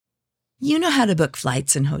You know how to book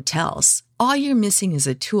flights and hotels. All you're missing is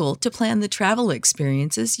a tool to plan the travel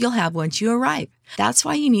experiences you'll have once you arrive. That's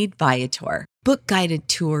why you need Viator. Book guided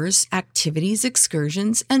tours, activities,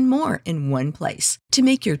 excursions, and more in one place to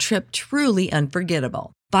make your trip truly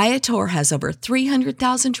unforgettable. Viator has over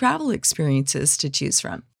 300,000 travel experiences to choose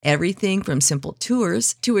from. Everything from simple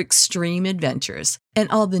tours to extreme adventures and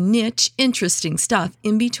all the niche, interesting stuff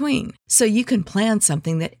in between. So you can plan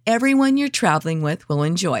something that everyone you're traveling with will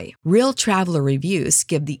enjoy. Real traveler reviews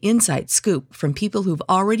give the inside scoop from people who've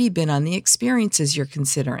already been on the experiences you're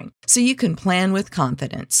considering. So you can plan with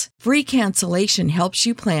confidence. Free cancellation helps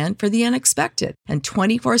you plan for the unexpected. And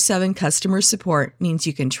 24/7 customer support means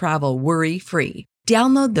you can travel worry-free.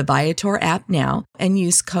 Download the Viator app now and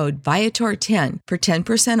use code Viator10 for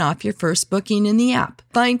 10% off your first booking in the app.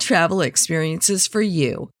 Find travel experiences for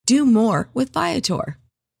you. Do more with Viator.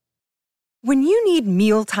 When you need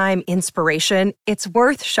mealtime inspiration, it's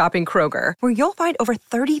worth shopping Kroger, where you'll find over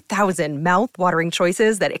 30,000 mouth-watering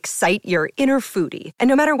choices that excite your inner foodie. And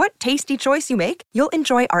no matter what tasty choice you make, you'll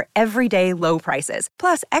enjoy our everyday low prices,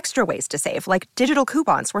 plus extra ways to save, like digital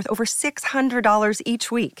coupons worth over $600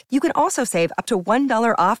 each week. You can also save up to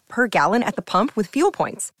 $1 off per gallon at the pump with fuel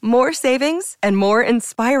points. More savings and more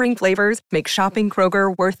inspiring flavors make shopping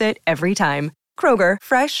Kroger worth it every time. Kroger,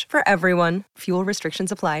 fresh for everyone. Fuel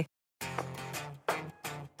restrictions apply.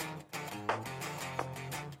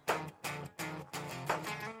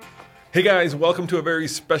 Hey guys, welcome to a very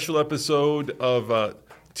special episode of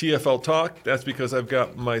TFL Talk. That's because I've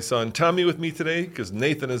got my son Tommy with me today because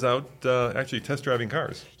Nathan is out actually test driving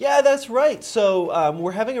cars. Yeah, that's right. So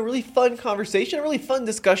we're having a really fun conversation, a really fun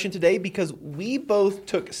discussion today because we both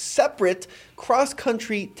took separate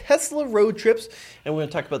cross-country Tesla road trips, and we're going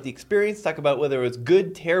to talk about the experience, talk about whether it was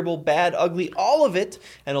good, terrible, bad, ugly, all of it,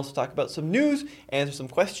 and also talk about some news, answer some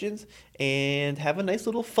questions, and have a nice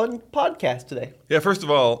little fun podcast today. Yeah, first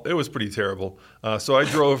of all, it was pretty terrible. So I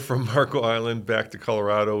drove from Marco Island back to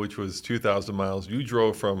Colorado, which was 2,000 miles. You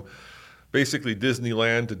drove from basically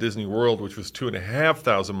Disneyland to Disney World, which was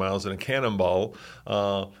 2,500 miles in a cannonball.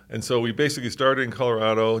 And so we basically started in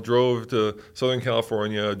Colorado, drove to Southern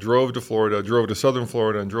California, drove to Florida, drove to Southern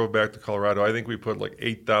Florida, and drove back to Colorado. I think we put like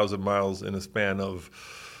 8,000 miles in a span of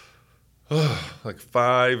like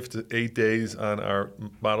 5 to 8 days on our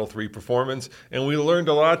Model 3 Performance. And we learned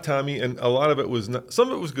a lot, Tommy, and a lot of it was not, some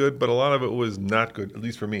of it was good, but a lot of it was not good, at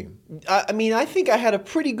least for me. I mean, I think I had a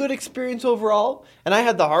pretty good experience overall, and I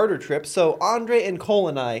had the harder trip. So Andre and Cole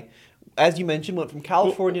and I, as you mentioned, went from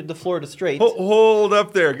California to Florida straight. Hold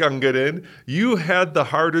up there, Gungadin. You had the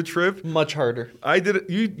harder trip. Much harder. I did it.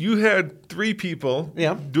 You had 3 people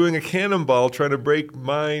doing a cannonball trying to break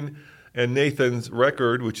mine and Nathan's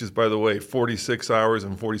record, which is, by the way, 46 hours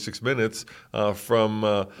and 46 minutes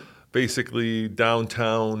from basically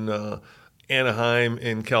downtown Anaheim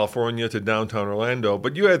in California to downtown Orlando.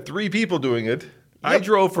 But you had 3 people doing it. Yep. I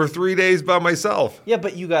drove for 3 days by myself. Yeah,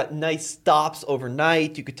 but you got nice stops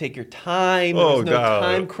overnight. You could take your time. There was no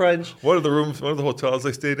time crunch. One of the hotels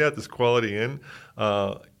I stayed at, this Quality Inn,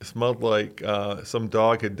 smelled like some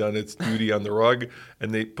dog had done its duty on the rug,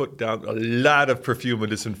 and they put down a lot of perfume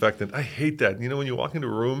and disinfectant. I hate that. You know, when you walk into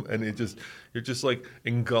a room and you're just like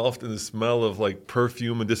engulfed in the smell of like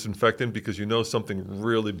perfume and disinfectant because you know something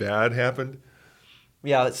really bad happened.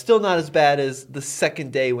 Yeah, it's still not as bad as the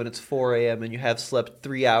second day when it's 4 a.m. and you have slept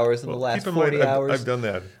 3 hours in the last 40 hours. I've done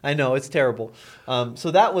that. I know, it's terrible. So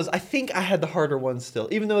that was, I think I had the harder one still.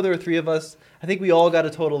 Even though there were 3 of us, I think we all got a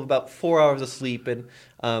total of about 4 hours of sleep and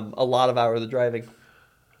a lot of hours of driving.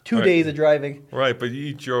 2 days of driving. Right, but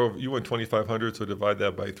you went 2,500, so divide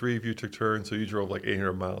that by 3 if you took turns, so you drove like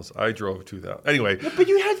 800 miles. I drove 2,000. Anyway. Yeah, but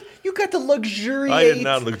you got to luxuriate. I did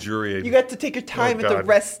not luxuriate. You got to take your time at the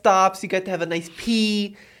rest stops. You got to have a nice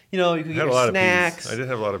pee. You know, you could get your snacks. I did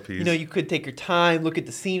have a lot of peas. You know, you could take your time, look at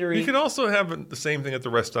the scenery. You can also have the same thing at the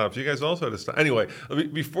rest stops. You guys also had to stop. Anyway,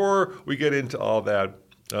 before we get into all that,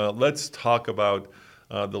 let's talk about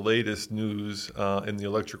the latest news in the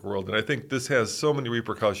electric world. And I think this has so many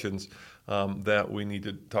repercussions that we need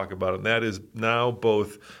to talk about. And that is now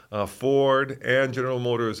both Ford and General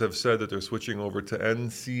Motors have said that they're switching over to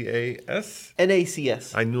NACS.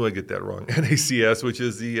 NACS. I knew I'd get that wrong. NACS, which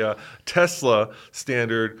is the Tesla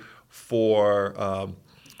standard for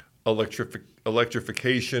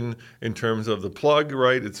electrification in terms of the plug,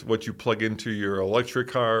 right? It's what you plug into your electric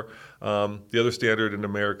car. The other standard in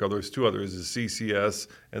America, there's 2 others, is CCS,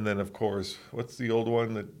 and then, of course, what's the old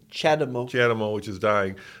one? CHAdeMO, which is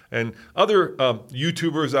dying. And other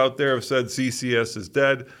YouTubers out there have said CCS is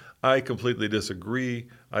dead. I completely disagree.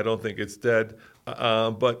 I don't think it's dead.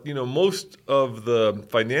 But most of the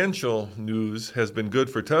financial news has been good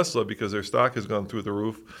for Tesla because their stock has gone through the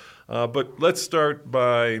roof. But let's start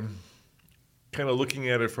by kind of looking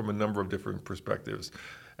at it from a number of different perspectives.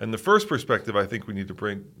 And the first perspective I think we need to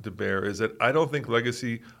bring to bear is that I don't think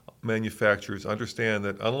legacy manufacturers understand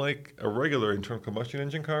that unlike a regular internal combustion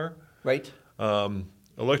engine car, Right.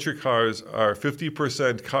 electric cars are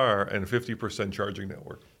 50% car and 50% charging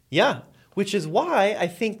network. Yeah, which is why I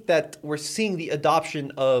think that we're seeing the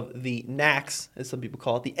adoption of the NACS, as some people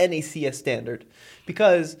call it, the NACS standard.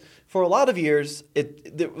 Because for a lot of years,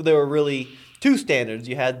 there were really two standards.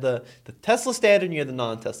 You had the Tesla standard and you had the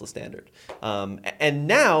non-Tesla standard. And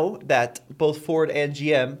now that both Ford and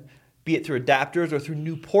GM, be it through adapters or through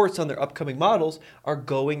new ports on their upcoming models, are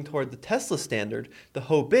going toward the Tesla standard, the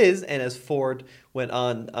hope is, and as Ford went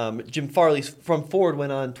on, Jim Farley from Ford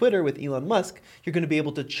went on Twitter with Elon Musk, you're going to be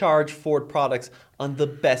able to charge Ford products on the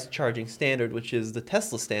best charging standard, which is the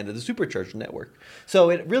Tesla standard, the supercharger network.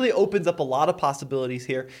 So it really opens up a lot of possibilities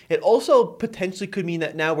here. It also potentially could mean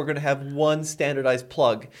that now we're going to have one standardized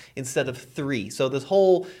plug instead of three. So this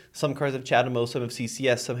whole, some cars have CHAdeMO, some have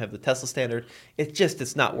CCS, some have the Tesla standard.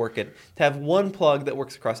 It's not working. To have one plug that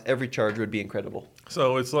works across every charger would be incredible.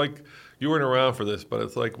 So it's like, you weren't around for this, but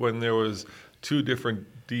it's like when there was two different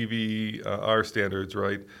DVR standards,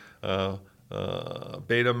 right?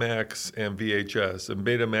 Betamax and VHS. And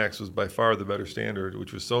Betamax was by far the better standard,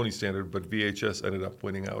 which was Sony's standard, but VHS ended up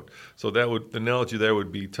winning out. So the analogy there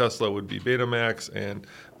would be Tesla would be Betamax and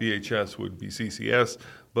VHS would be CCS.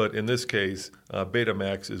 But in this case,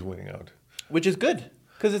 Betamax is winning out. Which is good,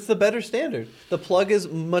 because it's the better standard. The plug is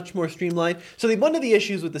much more streamlined. So one of the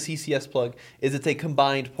issues with the CCS plug is it's a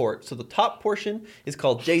combined port. So the top portion is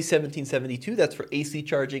called J1772. That's for AC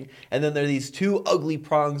charging. And then there are these two ugly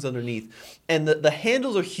prongs underneath. And the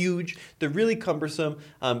handles are huge. They're really cumbersome.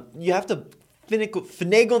 You have to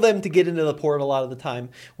finagle them to get into the port a lot of the time.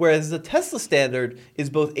 Whereas the Tesla standard is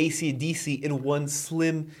both AC and DC in one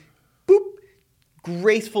slim, boop,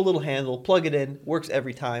 graceful little handle, plug it in, works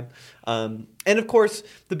every time. And of course,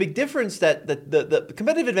 the big difference that the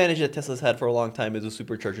competitive advantage that Tesla's had for a long time is a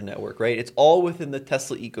supercharger network, right? It's all within the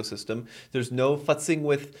Tesla ecosystem. There's no futzing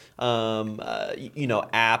with,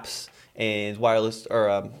 apps and wireless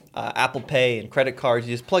or Apple Pay and credit cards.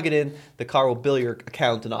 You just plug it in, the car will bill your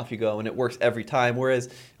account, and off you go, and it works every time. Whereas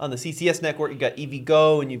on the CCS network, you've got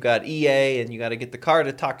EVgo and you've got EA, and you got to get the car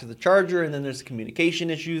to talk to the charger, and then there's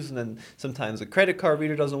communication issues, and then sometimes the credit card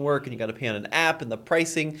reader doesn't work, and you got to pay on an app, and the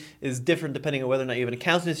pricing is different depending on whether or not you have an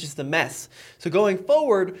account, and it's just a mess. So going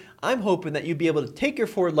forward, I'm hoping that you'd be able to take your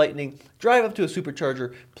Ford Lightning, drive up to a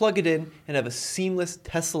supercharger, plug it in, and have a seamless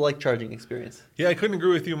Tesla-like charging experience. Yeah, I couldn't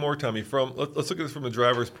agree with you more, Tommy. Let's look at this from the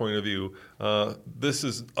driver's point of view. This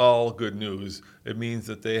is all good news. It means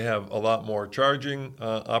that they have a lot more charging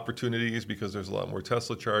opportunities because there's a lot more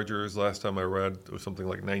Tesla chargers. Last time I read, it was something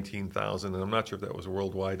like 19,000, and I'm not sure if that was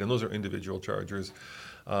worldwide. And those are individual chargers.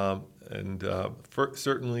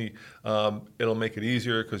 Certainly, it'll make it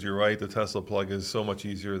easier because you're right, the Tesla plug is so much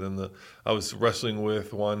easier than I was wrestling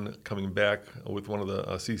with one coming back with one of the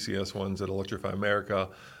CCS ones at Electrify America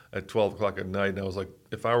at 12 o'clock at night, and I was like,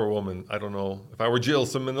 if I were a woman, I don't know, if I were Jill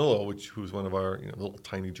Simonillo, who's one of our little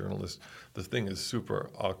tiny journalists, the thing is super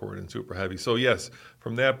awkward and super heavy. So yes,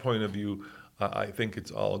 from that point of view, I think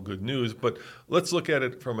it's all good news. But let's look at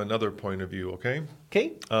it from another point of view, okay?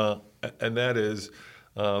 Okay. And that is,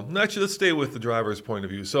 actually, let's stay with the driver's point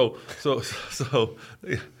of view. So I know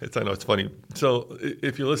it's funny. So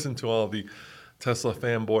if you listen to all the Tesla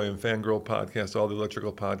fanboy and fangirl podcasts, all the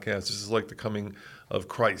electrical podcasts, this is like the coming of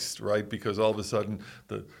Christ, right? Because all of a sudden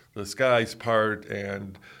the skies part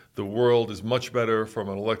and the world is much better from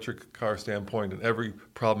an electric car standpoint, and every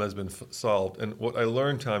problem has been solved. And what I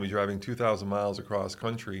learned, Tommy, driving 2,000 miles across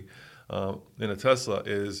country in a Tesla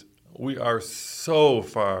is we are so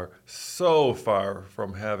far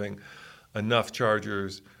from having enough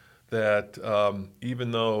chargers that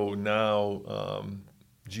even though now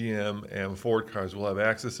GM and Ford cars will have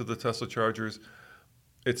access to the Tesla chargers,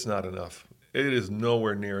 it's not enough. It is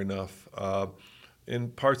nowhere near enough. In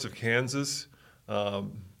parts of Kansas,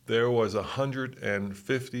 there was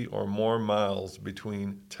 150 or more miles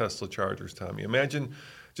between Tesla chargers, Tommy. Imagine,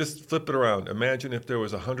 just flip it around. Imagine if there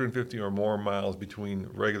was 150 or more miles between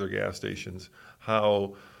regular gas stations,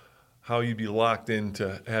 how you'd be locked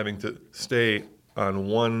into having to stay on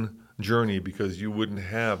one journey because you wouldn't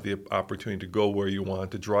have the opportunity to go where you want,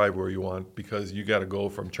 to drive where you want, because you got to go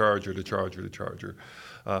from charger to charger to charger.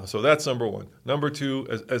 So that's number one. Number two,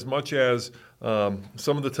 as much as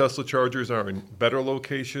some of the Tesla chargers are in better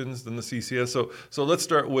locations than the CCS. So let's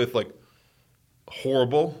start with like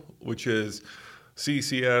horrible, which is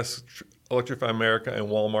CCS, Electrify America, and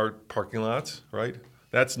Walmart parking lots, right?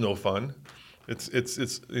 That's no fun. It's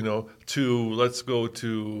let's go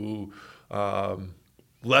to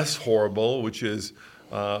less horrible, which is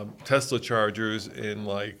Tesla chargers in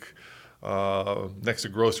next to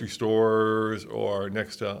grocery stores or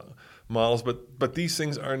next to malls. But these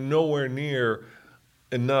things are nowhere near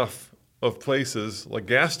enough of places like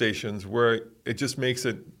gas stations where it just makes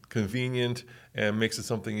it convenient and makes it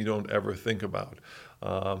something you don't ever think about.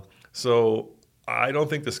 So I don't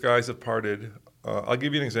think the skies have parted. I'll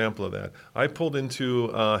give you an example of that. I pulled into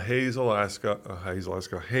Hays,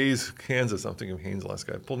 Kansas. I'm thinking of Hays,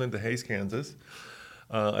 Alaska. I pulled into Hays, Kansas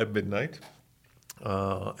at midnight.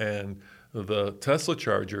 And the Tesla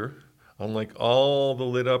charger, unlike all the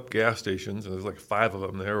lit up gas stations, and there's like 5 of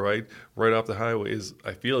them there, right off the highway,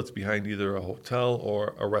 I feel it's behind either a hotel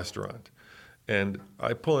or a restaurant. And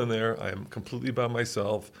I pull in there, I'm completely by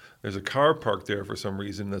myself. There's a car parked there for some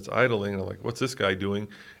reason that's idling. And I'm like, what's this guy doing?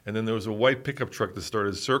 And then there was a white pickup truck that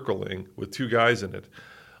started circling with 2 guys in it.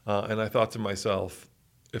 And I thought to myself,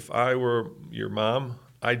 if I were your mom,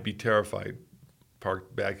 I'd be terrified,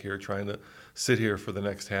 parked back here trying to sit here for the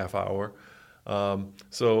next half hour.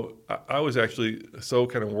 So I was actually so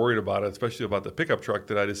kind of worried about it, especially about the pickup truck,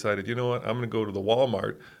 that I decided, you know what, I'm going to go to the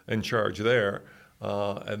Walmart and charge there.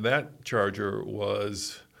 And that charger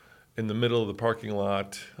was in the middle of the parking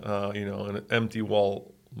lot, in an empty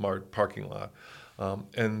Walmart parking lot.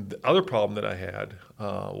 And the other problem that I had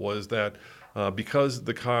was that because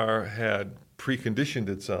the car had preconditioned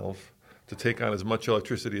itself to take on as much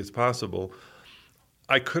electricity as possible,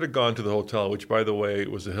 I could have gone to the hotel, which, by the way,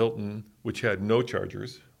 was a Hilton, which had no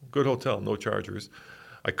chargers. Good hotel, no chargers.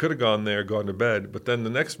 I could have gone there, gone to bed, but then the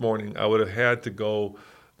next morning I would have had to go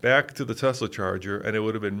back to the Tesla charger, and it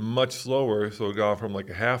would have been much slower, so it would have gone from like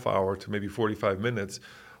a half hour to maybe 45 minutes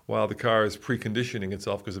while the car is preconditioning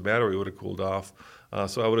itself because the battery would have cooled off.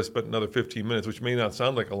 So I would have spent another 15 minutes, which may not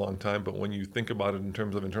sound like a long time, but when you think about it in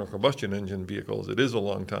terms of internal combustion engine vehicles, it is a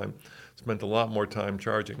long time. Spent a lot more time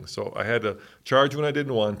charging. So I had to charge when I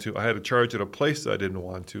didn't want to. I had to charge at a place that I didn't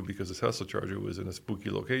want to because the Tesla charger was in a spooky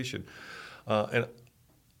location. And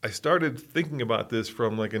I started thinking about this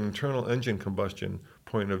from like an internal engine combustion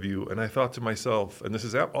point of view, and I thought to myself, and this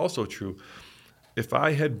is also true, if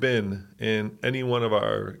I had been in any one of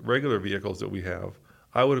our regular vehicles that we have,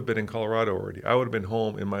 I would have been in Colorado already. I would have been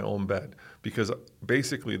home in my own bed because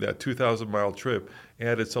basically that 2,000-mile trip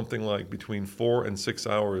added something like between 4 and 6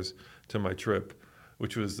 hours to my trip,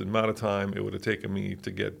 which was the amount of time it would have taken me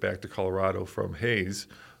to get back to Colorado from Hays,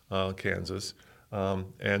 Kansas.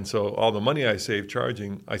 And so all the money I saved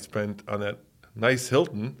charging, I spent on that nice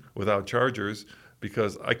Hilton without chargers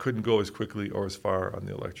because I couldn't go as quickly or as far on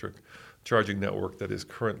the electric charging network that is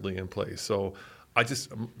currently in place. So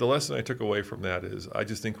the lesson I took away from that is I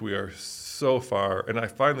just think we are so far, and I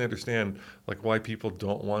finally understand like why people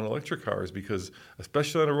don't want electric cars, because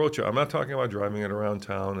especially on a road trip, I'm not talking about driving it around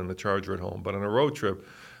town and the charger at home, but on a road trip,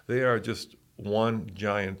 they are just one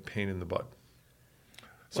giant pain in the butt.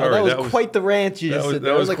 Sorry, that was quite the rant you just did.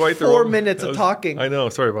 That was like quite 4 minutes of talking. I know.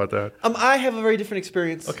 Sorry about that. I have a very different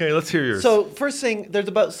experience. Okay, let's hear yours. So first thing, there's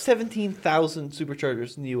about 17,000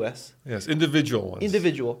 superchargers in the U.S. Yes, individual ones.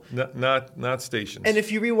 Individual. Not stations. And if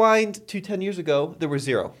you rewind to 10 years ago, there were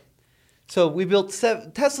 0. So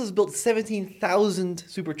Tesla's built 17,000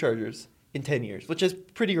 superchargers in 10 years, which is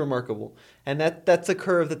pretty remarkable. And that's a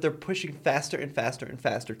curve that they're pushing faster and faster and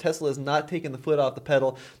faster. Tesla has not taken the foot off the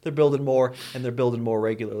pedal. They're building more, and they're building more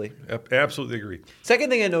regularly. Absolutely agree.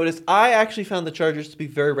 Second thing I noticed, I actually found the chargers to be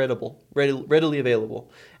very readily available.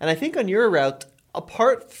 And I think on your route,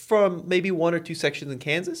 apart from maybe 1 or 2 sections in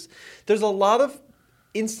Kansas, there's a lot of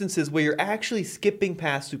instances where you're actually skipping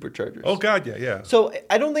past superchargers. Oh, God, yeah. So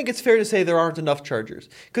I don't think it's fair to say there aren't enough chargers,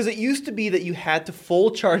 because it used to be that you had to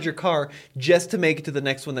full charge your car just to make it to the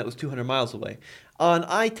next one that was 200 miles away. On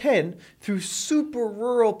I-10, through super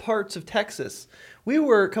rural parts of Texas, we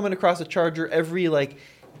were coming across a charger every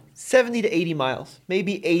 70 to 80 miles,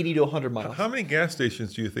 maybe 80 to 100 miles. How many gas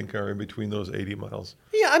stations do you think are in between those 80 miles?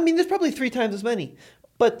 Yeah, there's probably 3 times as many.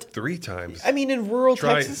 But 3 times? In rural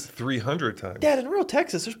Texas. 300 times. Dad, in rural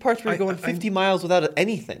Texas, there's parts where you're going 50 miles without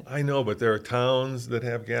anything. I know, but there are towns that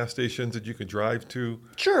have gas stations that you could drive to.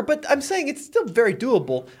 Sure, but I'm saying it's still very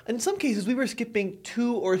doable. In some cases, we were skipping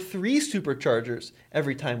 2 or 3 superchargers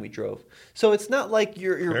every time we drove. So it's not like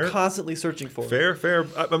you're constantly searching for them. Fair.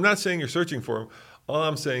 I'm not saying you're searching for them. All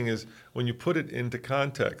I'm saying is when you put it into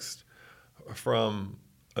context from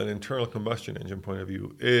an internal combustion engine point of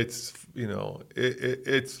view, it's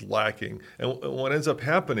lacking. And what ends up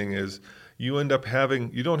happening is you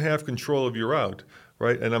don't have control of your route.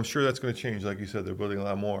 right? And I'm sure that's going to change. Like you said, they're building a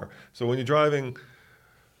lot more. So when you're driving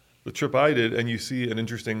the trip I did and you see an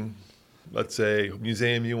interesting, let's say,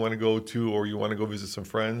 museum you want to go to or you want to go visit some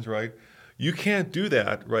friends, right? You can't do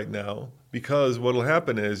that right now because what will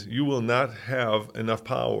happen is you will not have enough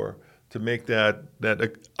power to make that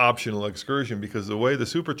optional excursion, because the way the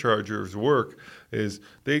superchargers work is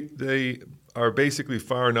they are basically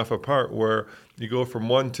far enough apart where you go from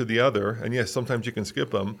one to the other, and yes, sometimes you can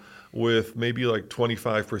skip them with maybe like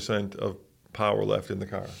 25% of power left in the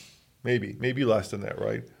car, maybe less than that,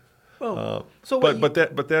 right? Well,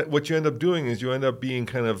 what you end up doing is you end up being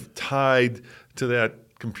kind of tied to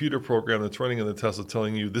that computer program that's running in the Tesla,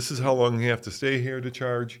 telling you this is how long you have to stay here to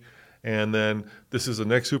charge. And then this is the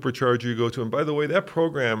next supercharger you go to. And by the way, that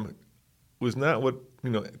program was not what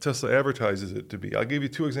Tesla advertises it to be. I'll give you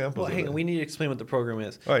two examples. Well, hang on. We need to explain what the program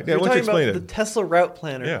is. All right. Yeah, You're why don't you talking explain about the Tesla Route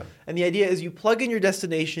Planner. Yeah. And the idea is you plug in your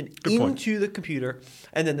destination Good point. into the computer,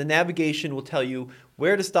 and then the navigation will tell you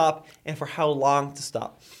where to stop and for how long to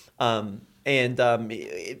stop.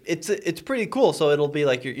 It's pretty cool. So it'll be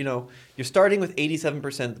like you're starting with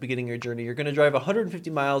 87% at the beginning of your journey. You're going to drive 150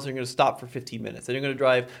 miles. And you're going to stop for 15 minutes. Then you're going to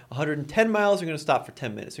drive 110 miles. You're going to stop for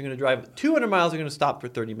 10 minutes. You're going to drive 200 miles. You're going to stop for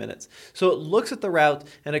 30 minutes. So it looks at the route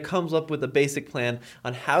and it comes up with a basic plan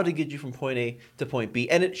on how to get you from point A to point B,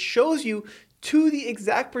 and it shows you to the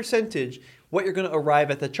exact percentage what you're going to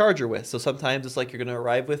arrive at the charger with. So sometimes it's like you're going to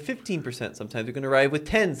arrive with 15%. Sometimes you're going to arrive with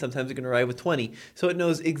 10. Sometimes you're going to arrive with 20. So it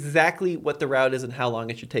knows exactly what the route is and how long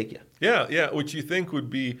it should take you. Yeah, which you think would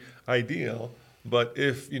be ideal. But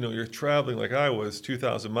if you're traveling like I was,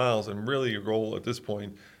 2,000 miles, and really your goal at this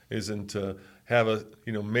point isn't to have a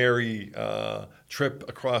merry trip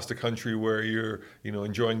across the country where you're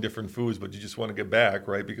enjoying different foods, but you just want to get back,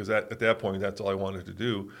 right? Because at that point, that's all I wanted to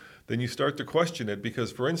do. Then you start to question it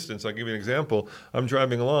because, for instance, I'll give you an example. I'm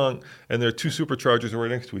driving along, and there are two superchargers right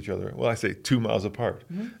next to each other. Well, I say 2 miles apart.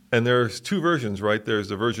 Mm-hmm. And there's two versions, right? There's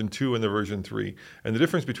the version 2 and the version 3. And the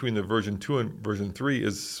difference between the version 2 and version 3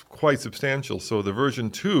 is quite substantial. So the version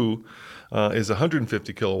 2 is a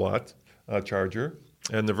 150 kilowatt charger,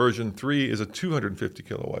 and the version 3 is a 250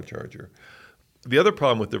 kilowatt charger. The other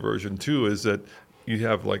problem with the version 2 is that you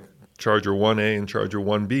have like charger 1A and charger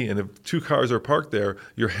 1B, and if two cars are parked there,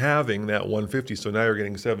 you're having that 150, so now you're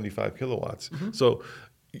getting 75 kilowatts. Mm-hmm. So,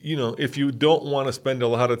 if you don't want to spend a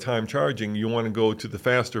lot of time charging, you want to go to the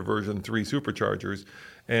faster version 3 superchargers.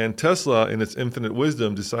 And Tesla, in its infinite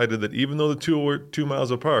wisdom, decided that even though the two were 2 miles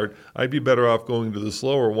apart, I'd be better off going to the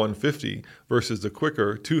slower 150 versus the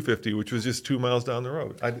quicker 250, which was just 2 miles down the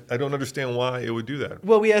road. I don't understand why it would do that.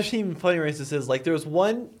 Well, we actually, even funnier instances, like there was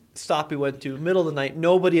one stop we went to, middle of the night,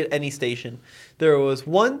 nobody at any station. There was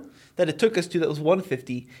one that it took us to that was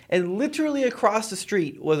 150, and literally across the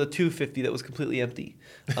street was a 250 that was completely empty.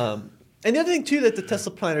 And the other thing, too, that the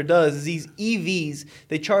Tesla Planner does is these EVs,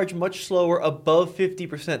 they charge much slower above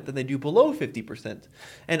 50% than they do below 50%.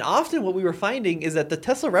 And often what we were finding is that the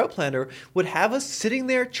Tesla Route Planner would have us sitting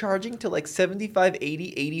there charging to like 75,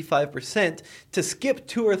 80, 85% to skip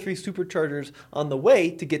 2 or 3 superchargers on the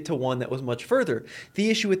way to get to one that was much further.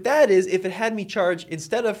 The issue with that is if it had me charge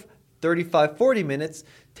instead of 35, 40 minutes,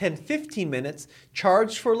 10, 15 minutes,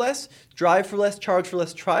 charge for less, drive for less, charge for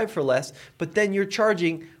less, drive for less, but then you're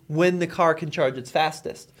charging when the car can charge its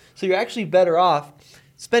fastest. So you're actually better off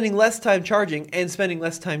spending less time charging and spending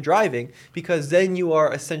less time driving, because then you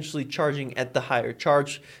are essentially charging at the higher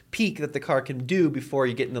charge peak that the car can do before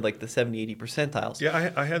you get into like the 70, 80 percentiles.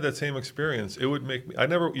 Yeah, I had that same experience. It would make me,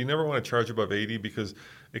 you never want to charge above 80 because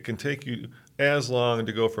it can take you as long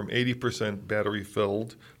to go from 80% battery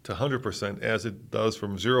filled to 100% as it does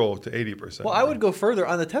from 0 to 80%. Well, I would go further.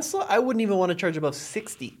 On the Tesla, I wouldn't even want to charge above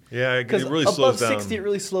 60. Yeah, it really above slows down. 60, it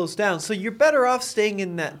really slows down. So you're better off staying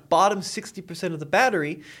in that bottom 60% of the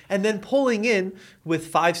battery and then pulling in with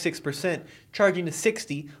 5, 6%, charging to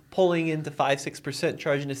 60, pulling into 5, 6%,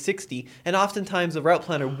 charging to 60. And oftentimes the Route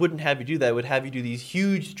Planner wouldn't have you do that. It would have you do these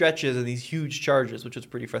huge stretches and these huge charges, which is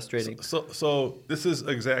pretty frustrating. So this is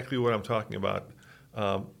exactly what I'm talking about.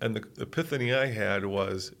 And the epiphany I had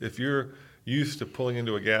was, if you're used to pulling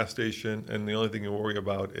into a gas station and the only thing you worry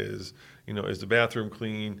about is, is the bathroom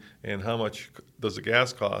clean and how much does the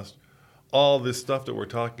gas cost, all this stuff that we're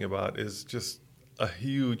talking about is just a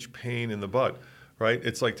huge pain in the butt. Right?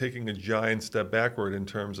 It's like taking a giant step backward in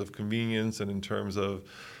terms of convenience and in terms of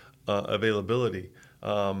availability.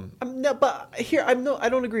 I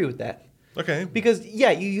don't agree with that. Okay. Because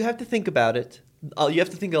you have to think about it. You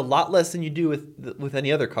have to think a lot less than you do with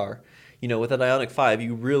any other car. with an Ioniq 5,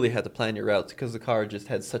 you really had to plan your routes because the car just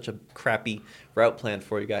had such a crappy route plan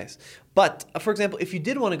for you guys. But, for example, if you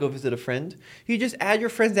did want to go visit a friend, you just add your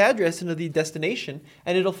friend's address into the destination,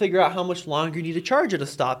 and it'll figure out how much longer you need to charge at a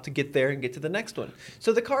stop to get there and get to the next one.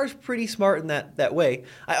 So the car is pretty smart in that way.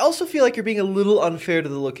 I also feel like you're being a little unfair to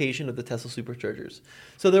the location of the Tesla Superchargers.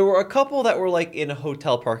 So there were a couple that were like in a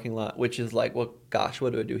hotel parking lot, which is like, well, gosh,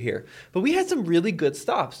 what do I do here? But we had some really good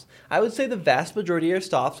stops. I would say the vast majority of our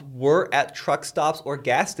stops were at truck stops or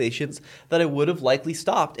gas stations that I would have likely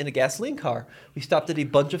stopped in a gasoline car. We stopped at a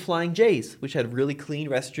bunch of Flying J's, which had really clean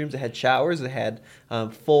restrooms. It had showers. It had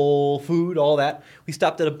full food, all that. We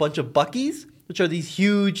stopped at a bunch of Buc-ee's, which are these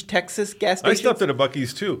huge Texas gas stations. I stopped at a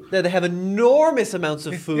Buc-ee's too. They have enormous amounts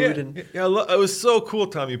of food. Yeah, it was so cool,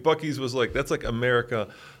 Tommy. Buc-ee's was that's like America,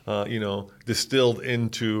 distilled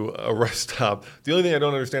into a rest stop. The only thing I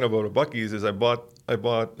don't understand about a Buc-ee's is I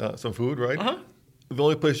bought some food, right? Uh-huh. The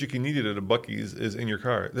only place you can eat it at a Buc-ee's is in your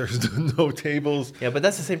car. There's no tables. Yeah, but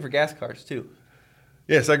that's the same for gas cars too.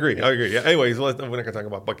 Yes, I agree. Yeah. Anyways, we're not going to talk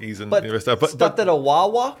about Buc-ee's and the rest stuff. But stopped at a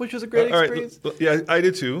Wawa, which was a great experience. Right. Yeah, I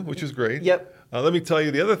did too, which was great. Yep. Let me tell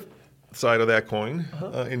you the other side of that coin.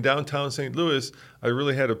 In downtown St. Louis, I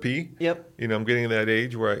really had to pee. Yep. I'm getting to that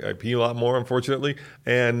age where I pee a lot more, unfortunately.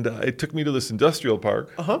 And it took me to this industrial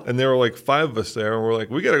park. And there were like 5 of us there. And we're like,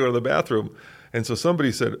 we got to go to the bathroom. And so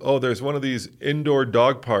somebody said, oh, there's one of these indoor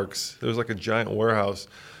dog parks. There's like a giant warehouse.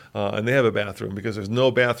 And they have a bathroom because there's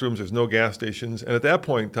no bathrooms, there's no gas stations. And at that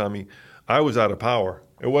point, Tommy, I was out of power.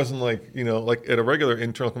 It wasn't like, like at a regular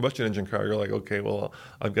internal combustion engine car, you're like, okay, well,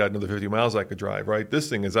 I've got another 50 miles I could drive, right? This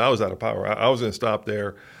thing is I was out of power. I was going to stop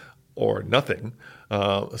there or nothing.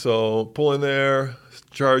 So pull in there,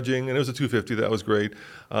 charging, and it was a 250. That was great.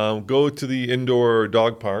 Go to the indoor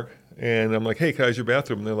dog park. And I'm like, hey, can I use your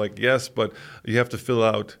bathroom? And they're like, yes, but you have to fill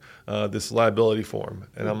out this liability form.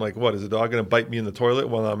 And I'm like, what, is the dog going to bite me in the toilet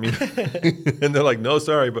while I'm And they're like, no,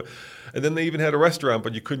 sorry. And then they even had a restaurant,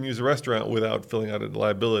 but you couldn't use a restaurant without filling out a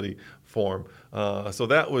liability form. So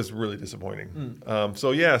that was really disappointing.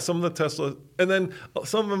 Some of the Tesla, and then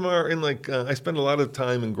some of them are in I spend a lot of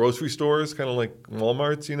time in grocery stores, kind of like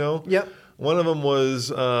Walmarts, Yep. One of them was,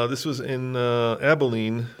 this was in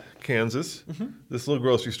Abilene, Kansas, this little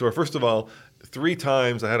grocery store. First of all, 3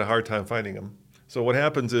 times I had a hard time finding them. So what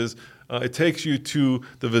happens is it takes you to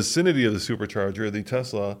the vicinity of the supercharger, the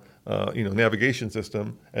Tesla, navigation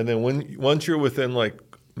system, and then once you're within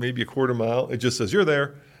maybe a quarter mile, it just says you're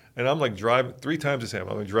there. And I'm driving 3 times as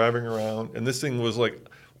I'm driving around, and this thing was it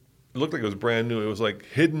looked like it was brand new. It was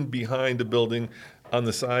hidden behind a building on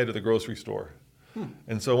the side of the grocery store.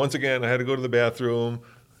 And so once again, I had to go to the bathroom.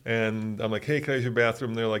 And I'm like, hey, can I use your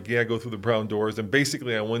bathroom? And they're like, yeah, go through the brown doors. And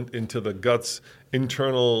basically, I went into the guts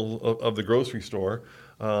internal of the grocery store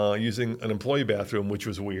using an employee bathroom, which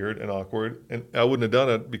was weird and awkward. And I wouldn't have done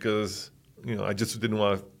it because, I just didn't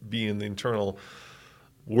want to be in the internal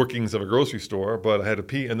workings of a grocery store, but I had to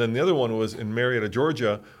pee. And then the other one was in Marietta,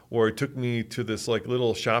 Georgia, where it took me to this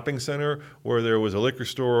little shopping center where there was a liquor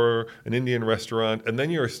store, an Indian restaurant, and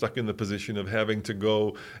then you're stuck in the position of having to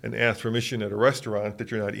go and ask permission at a restaurant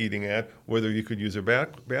that you're not eating at, whether you could use a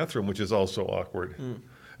bathroom, which is also awkward. And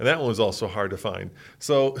that one was also hard to find.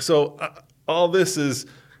 So all this is,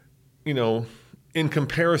 in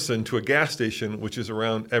comparison to a gas station, which is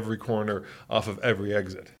around every corner off of every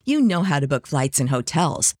exit. You know how to book flights and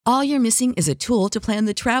hotels. All you're missing is a tool to plan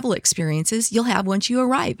the travel experiences you'll have once you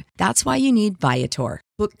arrive. That's why you need Viator.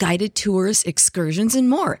 Book guided tours, excursions, and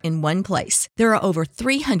more in one place. There are over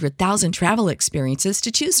 300,000 travel experiences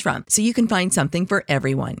to choose from, so you can find something for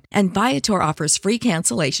everyone. And Viator offers free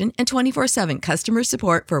cancellation and 24/7 customer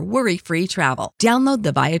support for worry-free travel. Download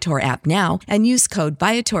the Viator app now and use code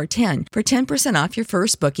Viator10 for 10% off your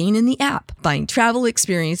first booking in the app. Find travel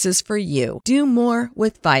experiences for you. Do more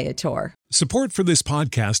with Viator. Support for this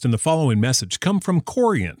podcast and the following message come from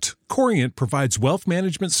Corient. Corient provides wealth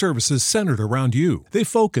management services centered around you. They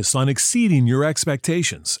focus on exceeding your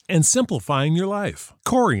expectations and simplifying your life.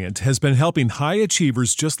 Corient has been helping high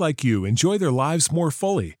achievers just like you enjoy their lives more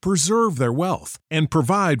fully, preserve their wealth, and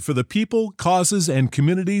provide for the people, causes, and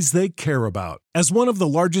communities they care about. As one of the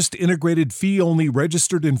largest integrated fee-only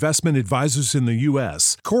registered investment advisors in the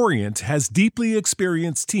U.S., Corient has deeply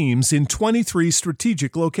experienced teams in 23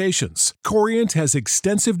 strategic locations. Corient has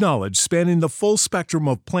extensive knowledge spanning the full spectrum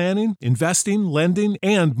of planning, investing, lending,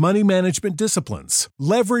 and money management disciplines.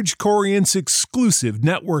 Leverage Corient's exclusive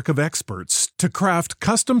network of experts to craft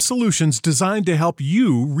custom solutions designed to help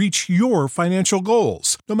you reach your financial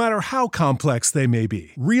goals, no matter how complex they may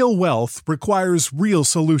be. Real wealth requires real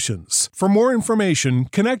solutions. For more information,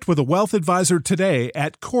 connect with a wealth advisor today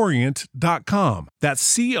at Corient.com.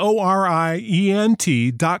 That's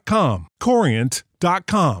Corient.com.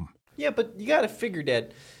 Corient.com. Yeah, but you got to figure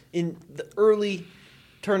that in the early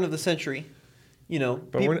turn of the century, you know.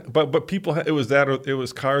 But people, it was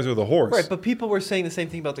cars or the horse. Right, but people were saying the same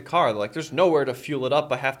thing about the car. They're like, there's nowhere to fuel it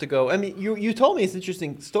up. I have to go. I mean, you told me it's an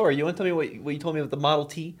interesting story. You want to tell me what you told me about the Model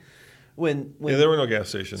T? When there were no gas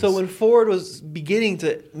stations. So when Ford was beginning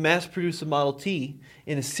to mass produce a Model T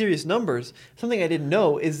in serious numbers, something I didn't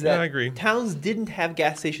know is that I agree. towns didn't have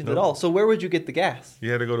gas stations at all. So where would you get the gas?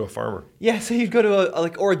 You had to go to a farmer. Yeah, so you'd go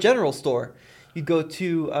to a general store. You'd go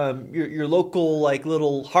to your local like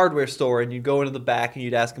little hardware store, and you'd go into the back and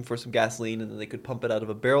you'd ask them for some gasoline, and then they could pump it out of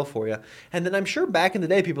a barrel for you. And then I'm sure back in the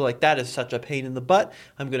day, people were like, that is such a pain in the butt.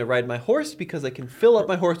 I'm going to ride my horse because I can fill up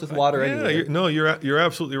my horse with water anyway. You're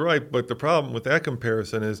absolutely right. But the problem with that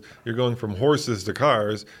comparison is you're going from horses to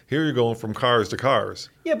cars. Here you're going from cars to cars.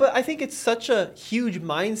 Yeah, but I think it's such a huge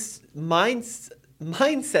mindset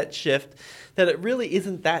shift that it really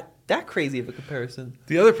isn't that crazy of a comparison.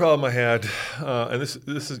 The other problem I had, and this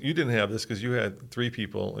is you didn't have this because you had 3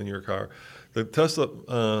 people in your car. The Tesla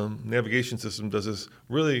navigation system does this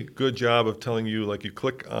really good job of telling you, like you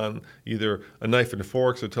click on either a knife and a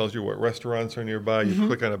fork, so it tells you what restaurants are nearby. You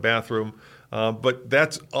click on a bathroom, but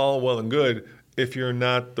that's all well and good if you're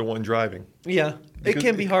not the one driving. Yeah, it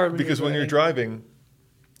can be hard because when you're driving,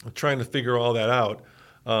 trying to figure all that out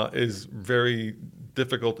is very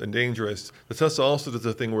difficult and dangerous. The Tesla also does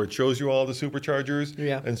a thing where it shows you all the superchargers,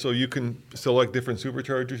 and so you can select different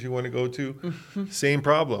superchargers you want to go to. Same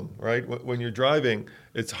problem, right? When you're driving,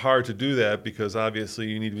 it's hard to do that because obviously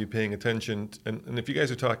you need to be paying attention. And if you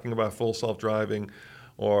guys are talking about full self-driving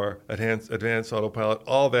or advanced autopilot,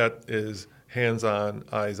 all that is hands-on,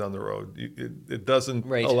 eyes on the road. It doesn't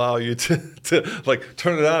allow you to like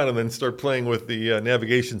turn it on and then start playing with the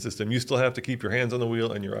navigation system. You still have to keep your hands on the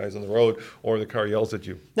wheel and your eyes on the road, or the car yells at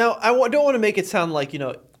you. Now, I don't want to make it sound like,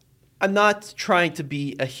 I'm not trying to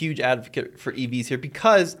be a huge advocate for EVs here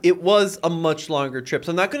because it was a much longer trip. So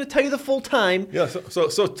I'm not going to tell you the full time. Yeah,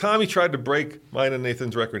 so Tommy tried to break mine and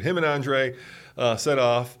Nathan's record. Him and Andre set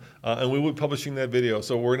off, and we will be publishing that video.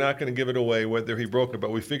 So we're not going to give it away whether he broke it, but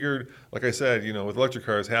we figured, like I said, with electric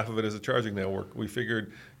cars, half of it is a charging network. We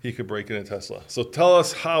figured he could break in a Tesla. So tell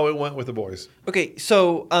us how it went with the boys. Okay,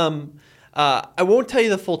 so I won't tell you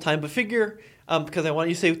the full time, but figure, because I want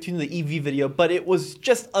you to say between the EV video, but it was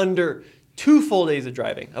just under 2 full days of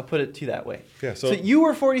driving. I'll put it to you that way. Yeah. So you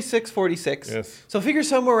were 46. Yes. So figure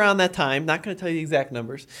somewhere around that time. Not going to tell you the exact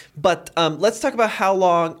numbers, but let's talk about how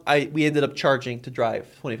long we ended up charging to drive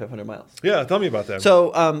 2,500 miles. Yeah, tell me about that.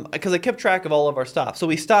 So because I kept track of all of our stops. So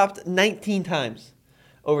we stopped 19 times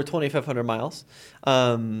over 2,500 miles.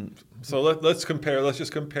 So let's compare. Let's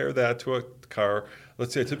just compare that to a car.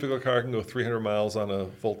 Let's say a typical car can go 300 miles on a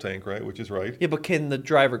full tank, right? Which is right. Yeah, but can the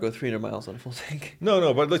driver go 300 miles on a full tank?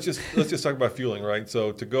 No. But let's just talk about fueling, right?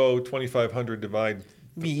 So to go 2,500 divide.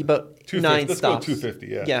 Be about 9 let's stops. Let's go 250.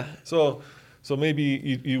 Yeah. Yeah. So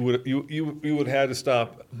maybe you would have to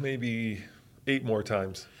stop maybe 8 more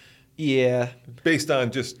times. Yeah. Based on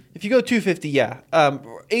just... If you go 250, yeah.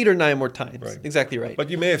 8 or 9 more times. Right. Exactly right. But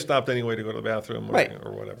you may have stopped anyway to go to the bathroom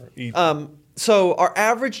or whatever. Eat. So our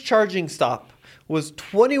average charging stop was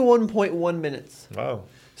 21.1 minutes. Wow.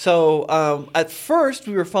 So at first,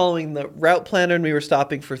 we were following the route planner, and we were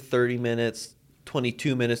stopping for 30 minutes,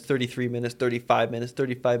 22 minutes, 33 minutes, 35 minutes,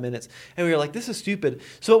 35 minutes. And we were like, this is stupid.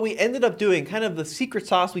 So what we ended up doing, kind of the secret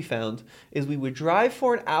sauce we found, is we would drive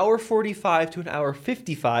for an hour 45 to an hour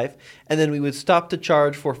 55, and then we would stop to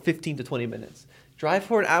charge for 15 to 20 minutes. Drive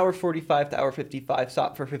for an hour 45 to hour 55,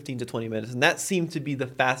 stop for 15 to 20 minutes. And that seemed to be the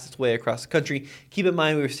fastest way across the country. Keep in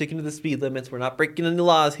mind, we were sticking to the speed limits. We're not breaking any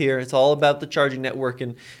laws here. It's all about the charging network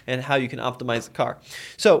and how you can optimize the car.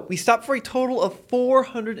 So we stopped for a total of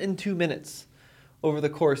 402 minutes over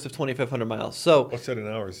the course of 2,500 miles. So what's that in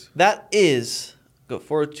hours? That is,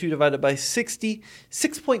 402 divided by 60,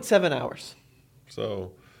 6.7 hours.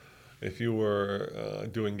 So if you were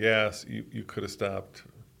doing gas, you could have stopped.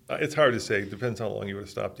 It's hard to say. It depends how long you would have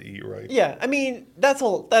stopped to eat, right? Yeah, I mean,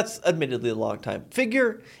 that's admittedly a long time.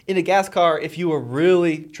 Figure in a gas car, if you were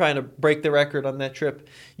really trying to break the record on that trip,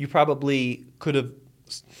 you probably could have,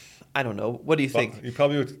 I don't know, what do you think? You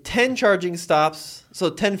probably would. 10 charging stops, so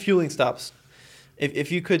 10 fueling stops.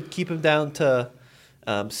 If you could keep them down to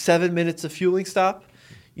 7 minutes of fueling stop,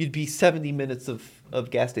 you'd be 70 minutes of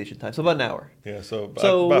gas station time, so about an hour. Yeah, so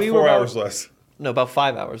about 4 hours less. No, about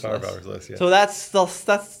 5 hours less. 5 hours less, yeah. So that's a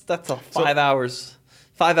 5 hours.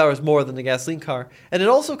 5 hours more than the gasoline car. And it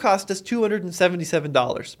also cost us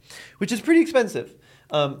 $277, which is pretty expensive.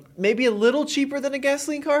 Maybe a little cheaper than a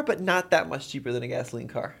gasoline car, but not that much cheaper than a gasoline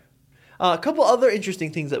car. A couple other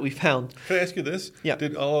interesting things that we found. Can I ask you this? Yeah.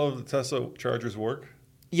 Did all of the Tesla chargers work?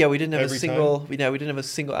 Yeah, we didn't have Every a single. We didn't have a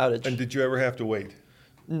single outage. And did you ever have to wait?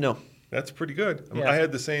 No. That's pretty good. Yeah. I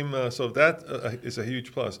had the same, so that is a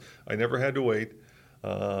huge plus. I never had to wait.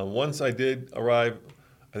 Once I did arrive,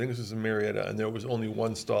 I think this was in Marietta, and there was only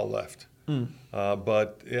one stall left.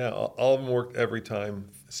 But yeah, all of them worked every time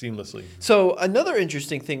seamlessly. So another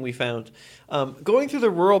interesting thing we found, going through the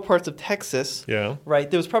rural parts of Texas, Yeah. right,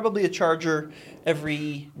 there was probably a charger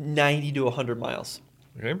every 90 to 100 miles.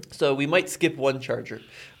 Okay. So we might skip one charger.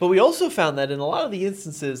 But we also found that in a lot of the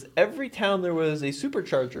instances, every town there was a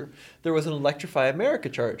supercharger, there was an Electrify America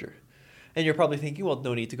charger. And you're probably thinking, well,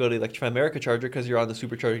 no need to go to the Electrify America charger because you're on the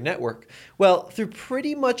supercharging network. Well, through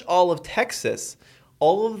pretty much all of Texas,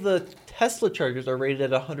 all of the Tesla chargers are rated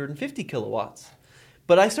at 150 kilowatts.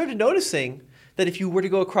 But I started noticing that if you were to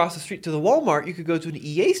go across the street to the Walmart, you could go to an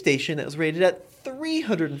EA station that was rated at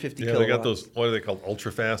 350 Yeah, kilowatts. they got those, what are they called,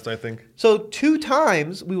 ultra fast, I think. So 2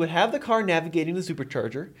 times we would have the car navigating the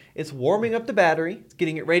supercharger. It's warming up the battery, it's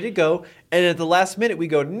getting it ready to go, and at the last minute we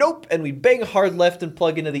go nope, and we bang hard left and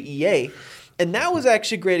plug into the EA. And that was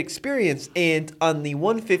actually a great experience. And on the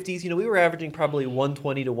 150s, we were averaging probably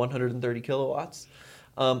 120 to 130 kilowatts.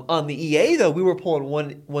 On the EA though, we were pulling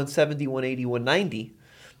 170, 180, 190.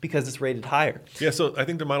 Because it's rated higher. Yeah, so I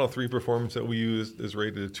think the Model 3 performance that we used is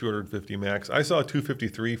rated at 250 max. I saw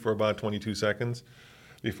 253 for about 22 seconds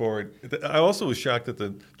before it. I also was shocked at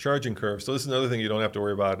the charging curve. So this is another thing you don't have to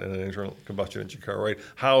worry about in an internal combustion engine car, right?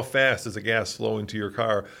 How fast does the gas flow into your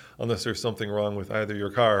car unless there's something wrong with either your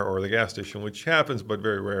car or the gas station, which happens but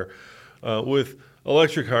very rare. With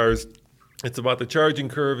electric cars, it's about the charging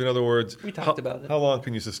curve. In other words, we talked about it. How long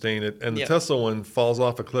can you sustain it? And the Tesla one falls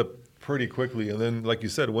off a cliff pretty quickly. And then, like you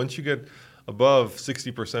said, once you get above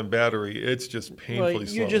 60% battery, it's just painfully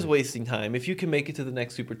slow. You're just wasting time if you can make it to the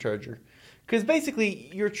next supercharger. Because basically,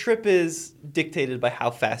 your trip is dictated by how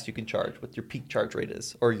fast you can charge, what your peak charge rate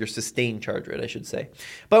is, or your sustained charge rate, I should say.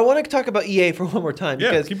 But I want to talk about EA for one more time. Yeah,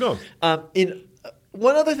 because, keep going.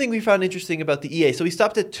 One other thing we found interesting about the EA, so we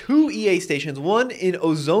stopped at 2 EA stations, one in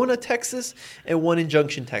Ozona, Texas, and one in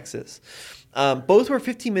Junction, Texas. Both were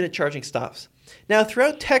 15-minute charging stops. Now,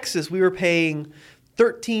 throughout Texas, we were paying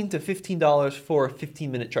 $13 to $15 for a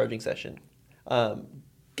 15-minute charging session,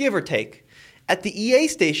 give or take. At the EA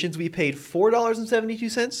stations, we paid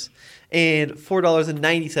 $4.72 and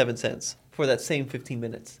 $4.97 for that same 15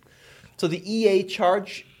 minutes. So the EA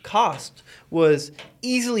charge cost was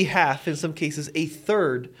easily half, in some cases a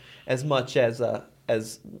third, as much as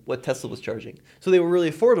what Tesla was charging. So they were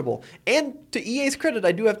really affordable. And to EA's credit,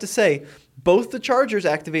 I do have to say, both the chargers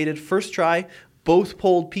activated first try, both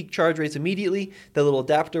pulled peak charge rates immediately. The little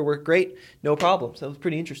adapter worked great, no problems. That was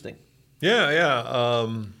pretty interesting. Yeah.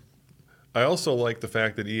 I also like the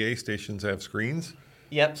fact that EA stations have screens.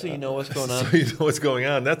 Yep, so you know what's going on. So you know what's going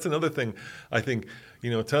on. That's another thing. I think,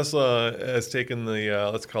 Tesla has taken the,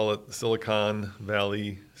 let's call it Silicon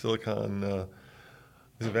Valley, is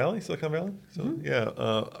it Valley? Silicon Valley? So, yeah,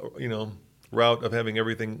 route of having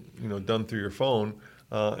everything, done through your phone.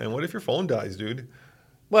 And what if your phone dies, dude?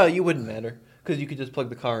 Well, you wouldn't matter, because you could just plug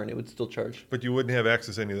the car and it would still charge. But you wouldn't have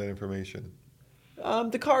access to any of that information.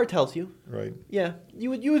 The car tells you. Right. Yeah, you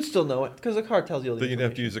would still know it, because the car tells you all the Then you'd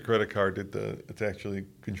have to information. use a credit card to actually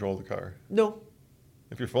control the car. No.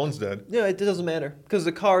 If your phone's dead. No, it doesn't matter, because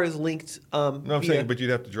the car is linked. No, I'm saying, but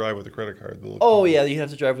you'd have to drive with a credit card. Oh, yeah, you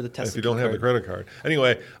have to drive with a Tesla. If you don't have card. a credit card.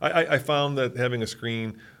 Anyway, I found that having a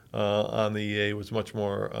screen on the EA was much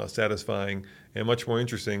more satisfying and much more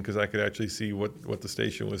interesting, because I could actually see what the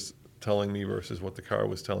station was telling me versus what the car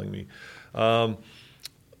was telling me.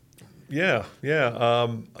 Yeah.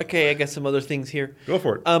 Okay, I got some other things here. Go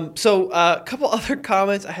for it. So a couple other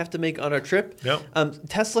comments I have to make on our trip. Yep.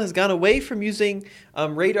 Tesla has gone away from using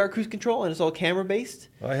radar cruise control, and it's all camera based.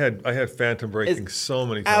 I had phantom braking so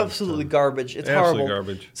many times. Absolutely garbage. It's Absolutely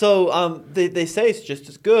horrible. garbage. So they say it's just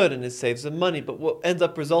as good and it saves them money, but what ends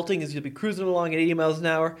up resulting is you'll be cruising along at 80 miles an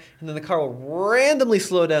hour, and then the car will randomly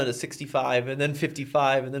slow down to 65, and then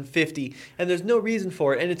 55, and then 50, and there's no reason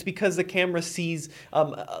for it. And it's because the camera sees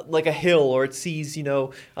like a hill, or it sees,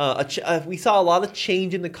 we saw a lot of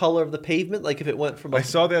change in the color of the pavement. Like if it went from I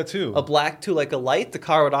saw that too. a black to like a light, the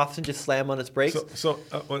car would often just slam on its brakes. So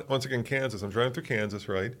once again, Kansas. I'm driving through Kansas,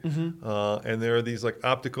 right? Mm-hmm. And there are these like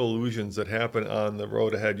optical illusions that happen on the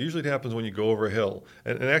road ahead. Usually it happens when you go over a hill.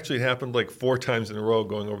 And actually it happened like 4 times in a row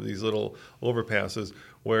going over these little overpasses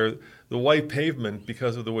where the white pavement,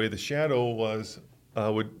 because of the way the shadow was,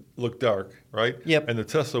 would look dark, right? Yep. And the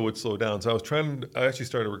Tesla would slow down. So I actually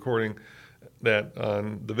started recording that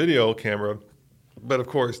on the video camera. But of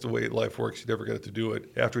course, the way life works, you never get to do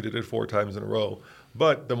it after I did it 4 times in a row.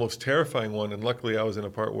 But the most terrifying one, and luckily I was in a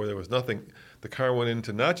part where there was nothing, the car went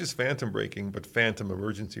into not just phantom braking, but phantom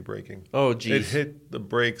emergency braking. Oh, geez. It hit the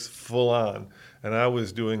brakes full on. And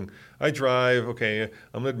I drive, okay,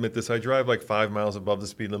 I'm going to admit this, I drive like 5 miles above the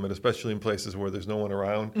speed limit, especially in places where there's no one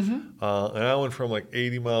around. And I went from like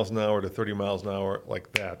 80 miles an hour to 30 miles an hour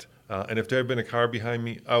like that. And if there had been a car behind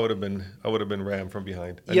me, I would have been rammed from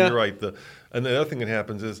behind. And you're right. And the other thing that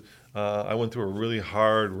happens is I went through a really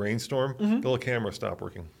hard rainstorm. The little camera stopped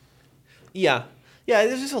working. Yeah.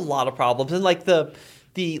 There's just a lot of problems, and like the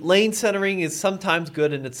lane centering is sometimes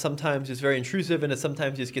good, and it's sometimes just very intrusive, and it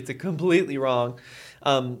sometimes just gets it completely wrong.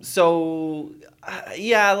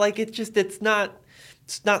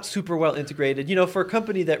 It's not super well integrated. You know, for a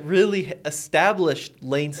company that really established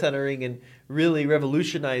lane centering and really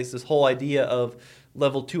revolutionized this whole idea of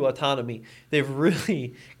level 2 autonomy, they've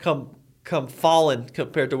really come fallen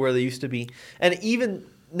compared to where they used to be. And even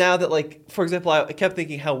now that, like, for example, I kept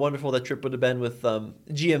thinking how wonderful that trip would have been with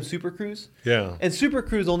GM Super Cruise. Yeah. And Super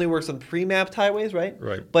Cruise only works on pre-mapped highways, right?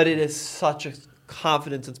 Right. But it is such a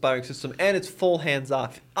confidence-inspiring system, and it's full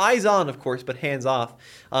hands-off. Eyes on, of course, but hands-off.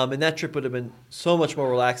 And that trip would have been so much more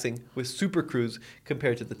relaxing with Super Cruise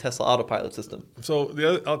compared to the Tesla Autopilot system. So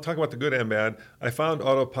I'll talk about the good and bad. I found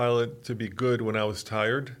Autopilot to be good when I was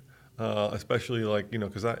tired. Especially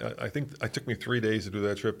because I think it took me 3 days to do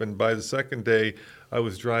that trip. And by the second day, I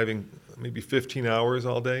was driving maybe 15 hours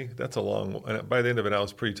all day. That's a long, and by the end of it, I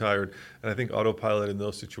was pretty tired. And I think Autopilot in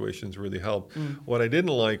those situations really helped. What I didn't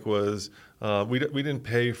like was we didn't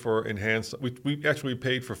pay for enhanced, we actually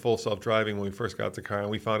paid for full self-driving when we first got the car, and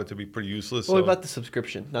we found it to be pretty useless. Well, we bought the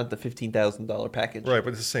subscription, not the $15,000 package. Right,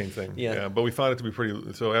 but it's the same thing. Yeah. But we found it to be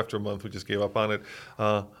pretty, so after a month, we just gave up on it.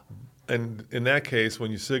 And in that case,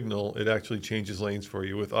 when you signal, it actually changes lanes for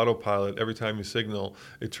you. With Autopilot, every time you signal,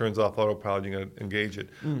 it turns off Autopilot, you got to engage it.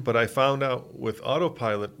 But I found out with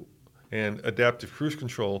Autopilot and adaptive cruise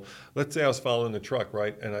control, let's say I was following a truck,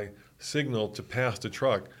 right, and I signaled to pass the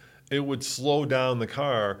truck, it would slow down the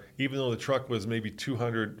car even though the truck was maybe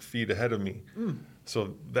 200 feet ahead of me.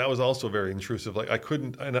 So that was also very intrusive. Like I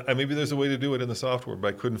couldn't, and maybe there's a way to do it in the software, but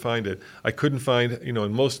I couldn't find it. I couldn't find,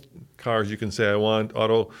 in most cars you can say I want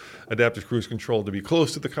auto adaptive cruise control to be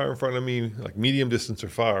close to the car in front of me, like medium distance or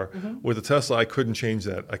far. With the Tesla, I couldn't change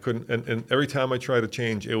that. I couldn't, and every time I tried to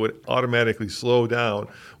change, it would automatically slow down,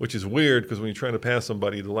 which is weird because when you're trying to pass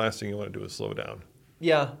somebody, the last thing you want to do is slow down.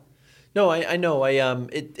 Yeah. No, I know.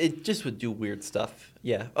 It just would do weird stuff.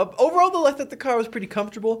 Yeah. Overall, the left of the car was pretty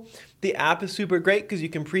comfortable. The app is super great because you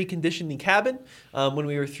can precondition the cabin. When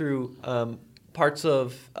we were through parts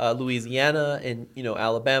of Louisiana and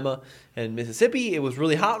Alabama and Mississippi, it was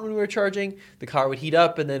really hot when we were charging. The car would heat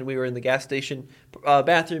up, and then we were in the gas station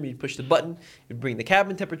bathroom. You'd push the button, it'd bring the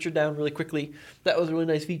cabin temperature down really quickly. That was a really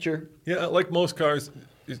nice feature. Yeah, like most cars.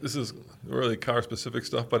 This is really car-specific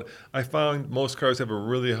stuff, but I found most cars have a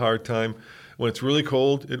really hard time. When it's really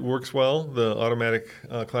cold, it works well, the automatic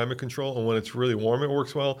climate control, and when it's really warm, it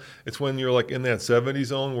works well. It's when you're like in that 70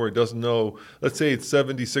 zone where it doesn't know, let's say it's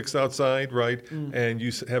 76 outside, right, and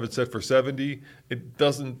you have it set for 70, it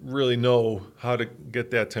doesn't really know how to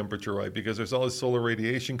get that temperature right because there's all this solar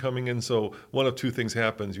radiation coming in, so one of two things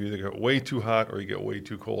happens. You either get way too hot or you get way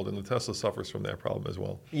too cold, and the Tesla suffers from that problem as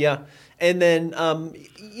well. Yeah, and then,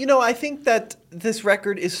 I think that this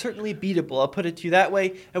record is certainly beatable. I'll put it to you that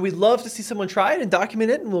way, and we'd love to see someone try it and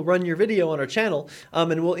document it, and we'll run your video on our channel,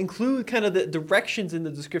 and we'll include kind of the directions in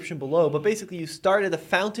the description below. But basically, you start at a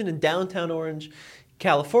fountain in downtown Orange,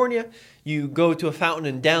 California. You go to a fountain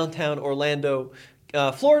in downtown Orlando,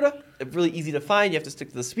 Florida. Really easy to find. You have to stick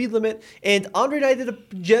to the speed limit. And Andre and I did a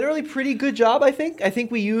generally pretty good job, I think. I think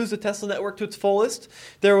we used the Tesla network to its fullest.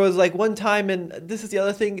 There was like one time, and this is the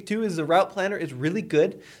other thing too, is the route planner is really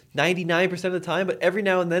good 99% of the time, but every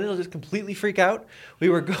now and then it'll just completely freak out. We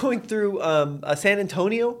were going through San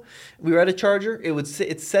Antonio. We were at a charger.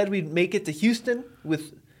 It said we'd make it to Houston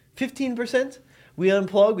with 15%. We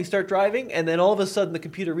unplug, we start driving, and then all of a sudden the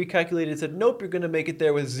computer recalculated and said, nope, you're going to make it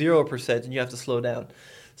there with 0%, and you have to slow down.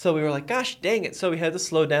 So we were like, gosh, dang it. So we had to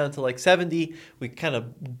slow down to like 70. We kind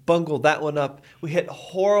of bungled that one up. We hit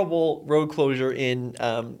horrible road closure in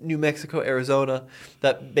New Mexico, Arizona.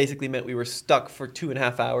 That basically meant we were stuck for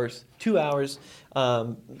 2.5 hours. 2 hours.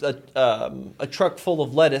 A truck full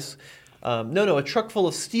of lettuce. A truck full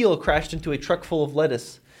of steel crashed into a truck full of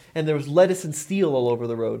lettuce. And there was lettuce and steel all over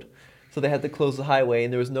the road. So they had to close the highway,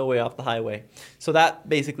 and there was no way off the highway. So that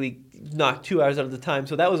basically knocked 2 hours out of the time.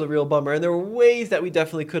 So that was a real bummer. And there were ways that we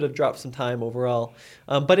definitely could have dropped some time overall.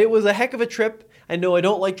 But it was a heck of a trip. I know I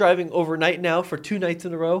don't like driving overnight now for 2 nights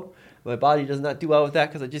in a row. My body does not do well with that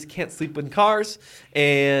because I just can't sleep in cars.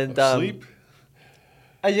 And Sleep?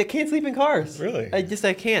 I can't sleep in cars. Really?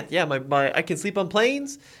 I can't. Yeah, I can sleep on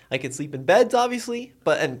planes. I can sleep in beds, obviously,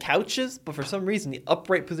 and couches. But for some reason, the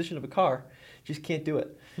upright position of a car, just can't do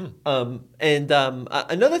it.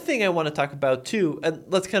 Another thing I want to talk about too, and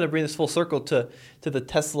let's kind of bring this full circle to the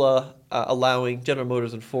Tesla allowing General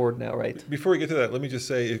Motors and Ford now, right? Before we get to that, let me just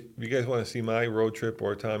say, if you guys want to see my road trip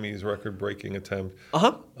or Tommy's record-breaking attempt,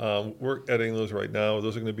 we're editing those right now.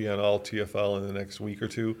 Those are going to be on all TFL in the next week or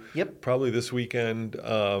two. Yep. Probably this weekend.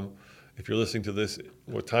 If you're listening to this,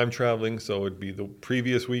 we're time traveling, so it'd be the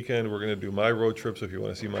previous weekend. We're going to do my road trip, so if you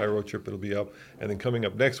want to see my road trip, it'll be up. And then coming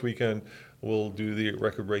up next weekend, we'll do the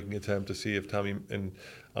record-breaking attempt to see if Tommy and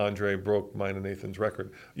Andre broke mine and Nathan's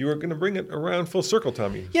record. You were going to bring it around full circle,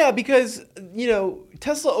 Tommy. Yeah, because,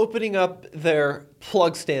 Tesla opening up their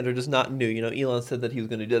plug standard is not new. Elon said that he was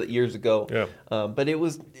going to do that years ago. Yeah. But there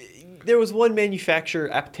was one manufacturer,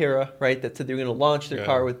 Aptera, right, that said they were going to launch their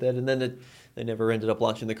car with it, and then they never ended up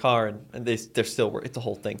launching the car, and they're still, it's a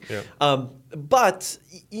whole thing. Yeah. But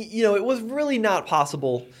it was really not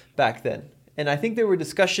possible back then. And I think there were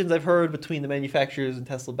discussions I've heard between the manufacturers and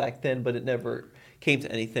Tesla back then, but it never came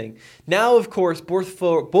to anything. Now, of course, both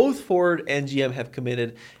Ford and GM have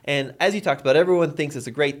committed. And as you talked about, everyone thinks it's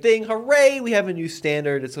a great thing. Hooray, we have a new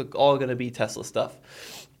standard. It's all going to be Tesla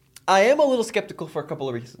stuff. I am a little skeptical for a couple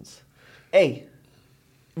of reasons.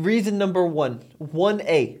 Reason number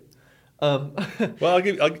 1A. Well, I'll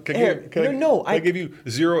give you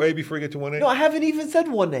 0A before you get to 1A? No, I haven't even said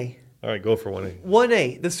 1A. All right, go for 1A.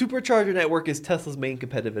 1A, the supercharger network is Tesla's main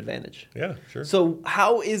competitive advantage. Yeah, sure. So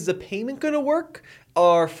how is the payment going to work?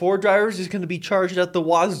 Are Ford drivers just going to be charged at the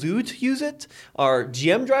wazoo to use it? Are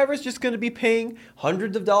GM drivers just going to be paying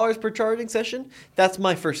hundreds of dollars per charging session? That's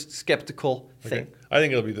my first skeptical thing. I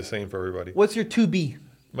think it'll be the same for everybody. What's your 2B?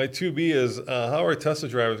 My 2B is how are Tesla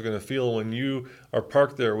drivers going to feel when you are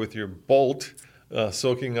parked there with your Bolt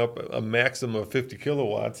soaking up a maximum of 50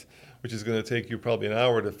 kilowatts, which is going to take you probably an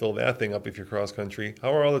hour to fill that thing up if you're cross-country.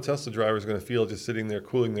 How are all the Tesla drivers going to feel just sitting there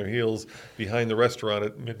cooling their heels behind the restaurant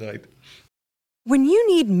at midnight? When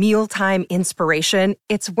you need mealtime inspiration,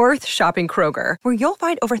 it's worth shopping Kroger, where you'll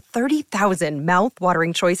find over 30,000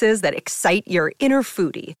 mouth-watering choices that excite your inner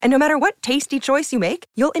foodie. And no matter what tasty choice you make,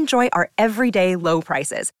 you'll enjoy our everyday low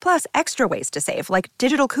prices, plus extra ways to save, like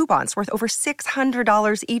digital coupons worth over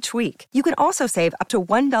 $600 each week. You can also save up to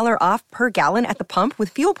 $1 off per gallon at the pump with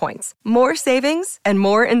fuel points. More savings and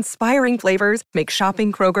more inspiring flavors make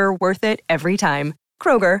shopping Kroger worth it every time.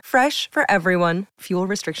 Kroger, fresh for everyone. Fuel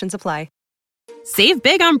restrictions apply. Save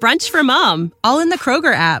big on brunch for mom, all in the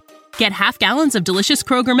Kroger app. Get half gallons of delicious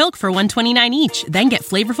Kroger milk for $1.29 each. Then get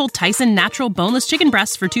flavorful Tyson natural boneless chicken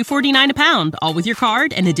breasts for $2.49 a pound, all with your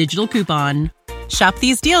card and a digital coupon. Shop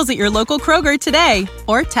these deals at your local Kroger today,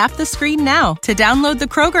 or tap the screen now to download the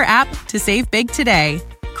Kroger app to save big today.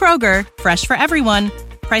 Kroger, fresh for everyone.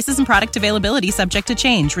 Prices and product availability subject to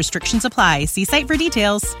change. Restrictions apply. See site for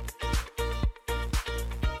details.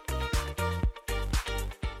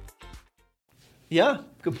 Yeah,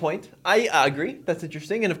 good point. I agree. That's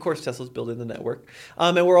interesting. And of course, Tesla's building the network.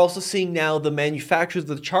 And we're also seeing now the manufacturers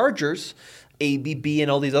of the chargers, ABB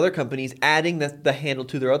and all these other companies, adding the handle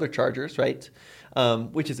to their other chargers, right?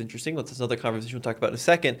 Which is interesting. That's another conversation we'll talk about in a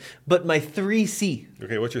second. But my 3C.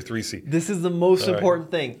 Okay, what's your 3C? This is the most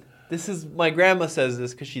important thing. My grandma says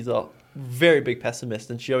this because she's a very big pessimist.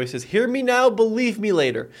 And she always says, hear me now, believe me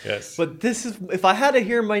later. Yes. But if I had a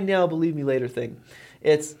hear me now, believe me later thing,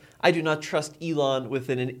 I do not trust Elon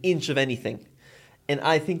within an inch of anything. And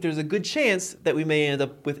I think there's a good chance that we may end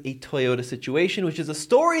up with a Toyota situation, which is a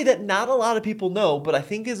story that not a lot of people know, but I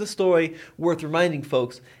think is a story worth reminding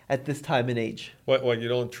folks at this time and age. What, you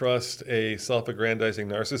don't trust a self-aggrandizing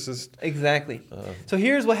narcissist? Exactly. So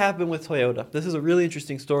here's what happened with Toyota. This is a really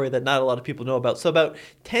interesting story that not a lot of people know about. So about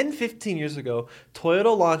 10, 15 years ago,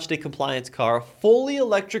 Toyota launched a compliance car, a fully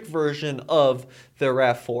electric version of their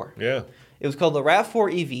RAV4. Yeah. It was called the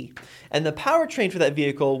RAV4 EV, and the powertrain for that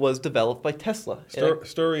vehicle was developed by Tesla.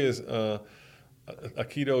 Story is Akito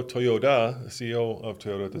Toyoda, the CEO of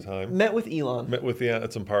Toyota at the time, met with Elon.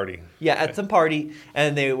 At some party. Yeah, at some party,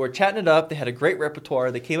 and they were chatting it up. They had a great repertoire.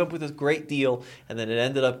 They came up with this great deal, and then it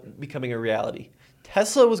ended up becoming a reality.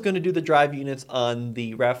 Tesla was going to do the drive units on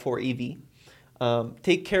the RAV4 EV.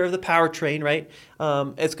 take care of the powertrain, right?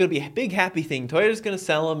 It's going to be a big happy thing. Toyota's going to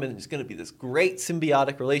sell them, and it's going to be this great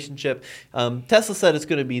symbiotic relationship. Tesla said it's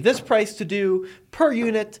going to be this price to do per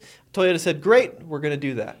unit. Toyota said, great, we're going to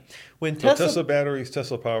do that. When Tesla batteries,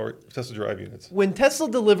 Tesla power, Tesla drive units. When Tesla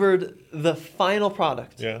delivered the final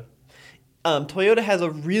product, Toyota has a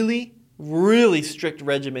really strict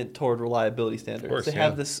regiment toward reliability standards. Of course, they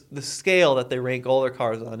have the scale that they rank all their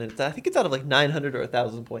cars on, and I think it's out of like 900 or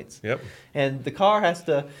 1,000 points. Yep. And the car has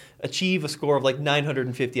to achieve a score of like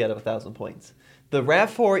 950 out of 1,000 points. The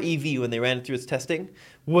RAV4 EV, when they ran it through its testing,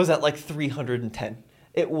 was at like 310.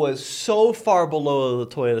 It was so far below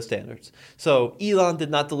the Toyota standards. So Elon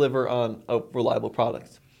did not deliver on a reliable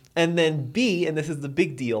product. And then B, and this is the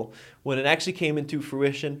big deal, when it actually came into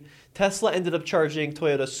fruition, Tesla ended up charging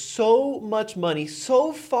Toyota so much money,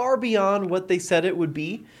 so far beyond what they said it would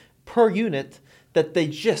be per unit, that they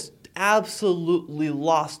just absolutely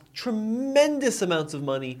lost tremendous amounts of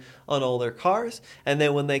money on all their cars. And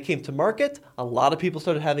then when they came to market, a lot of people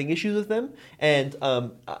started having issues with them. And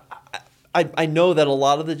I know that a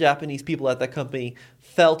lot of the Japanese people at that company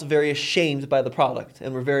felt very ashamed by the product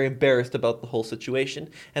and were very embarrassed about the whole situation.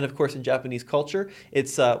 And of course, in Japanese culture,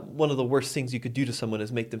 it's one of the worst things you could do to someone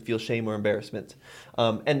is make them feel shame or embarrassment.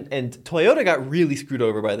 And Toyota got really screwed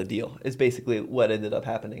over by the deal, is basically what ended up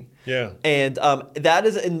happening. Yeah. And that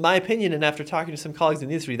is, in my opinion, and after talking to some colleagues in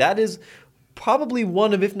the industry, that is probably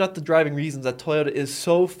one of, if not the driving reasons that Toyota is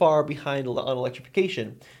so far behind on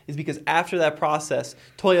electrification, is because after that process,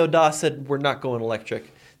 Toyota said, we're not going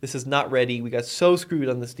electric. This is not ready. We got so screwed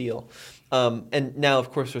on this deal. And now,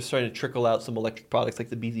 of course, we're starting to trickle out some electric products like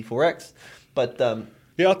the BZ4X. But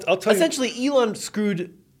I'll tell essentially, Elon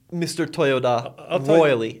screwed Mr. Toyota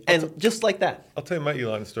royally. Just like that. I'll tell you my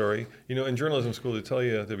Elon story. You know, in journalism school, they tell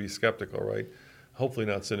you to be skeptical, right? Hopefully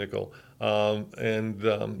not cynical. You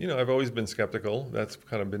know, I've always been skeptical. That's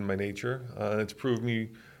kind of been my nature. And it's proved me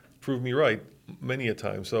right many a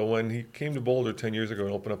time. So when he came to Boulder 10 years ago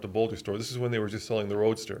and opened up the Boulder store, this is when they were just selling the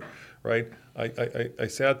Roadster, right? I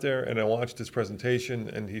sat there and I watched his presentation,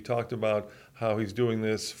 and he talked about how he's doing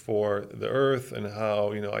this for the earth and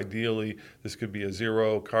how, you know, ideally this could be a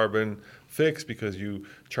zero carbon fix because you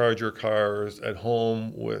charge your cars at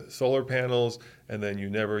home with solar panels and then you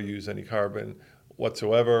never use any carbon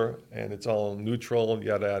whatsoever, and it's all neutral,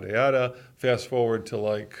 yada, yada, yada. Fast forward to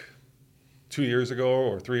like 2 years ago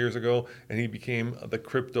or 3 years ago, and he became the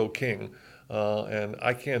crypto king. And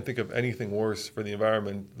I can't think of anything worse for the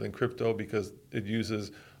environment than crypto, because it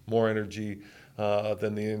uses more energy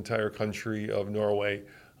than the entire country of Norway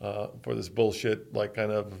for this bullshit, like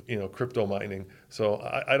kind of, you know, crypto mining. So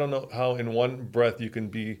I don't know how in one breath you can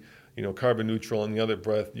be, you know, carbon neutral, and the other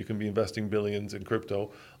breath you can be investing billions in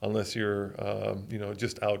crypto, unless you're, you know,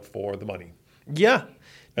 just out for the money. Yeah.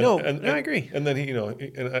 And I agree. And then he, you know,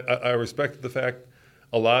 and I respect the fact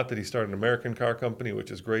a lot that he started an American car company,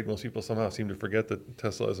 which is great. Most people somehow seem to forget that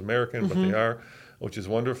Tesla is American, but they are, which is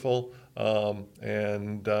wonderful. You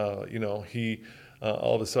know, he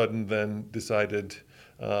all of a sudden then decided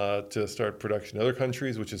to start production in other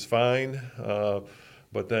countries, which is fine.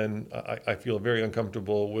 But then I feel very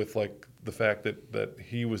uncomfortable with like the fact that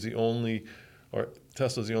he was the only, or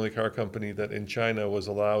Tesla's the only car company that in China was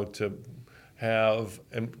allowed to have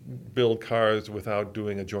and build cars without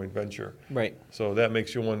doing a joint venture. Right. So that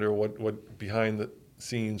makes you wonder what behind the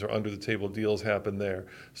scenes or under the table deals happen there.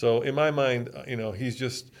 So in my mind, you know, he's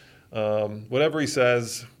just, whatever he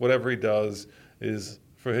says, whatever he does is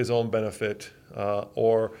for his own benefit,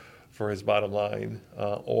 or for his bottom line,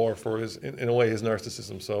 or for his, in a way, his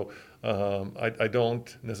narcissism. So I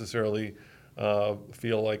don't necessarily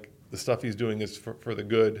feel like the stuff he's doing is for the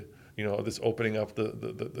good. You know, this opening up the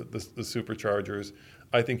superchargers.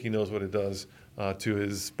 I think he knows what it does to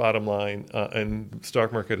his bottom line, and the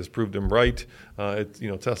stock market has proved him right. You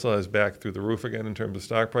know, Tesla is back through the roof again in terms of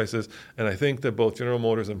stock prices, and I think that both General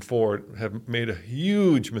Motors and Ford have made a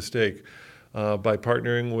huge mistake by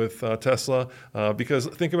partnering with Tesla. Because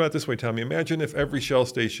think about it this way, Tommy. Imagine if every Shell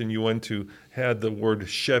station you went to had the word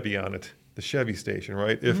Chevy on it, the Chevy station,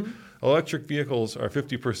 right? If electric vehicles are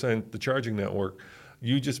 50% the charging network,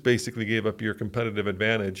 you just basically gave up your competitive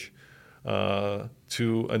advantage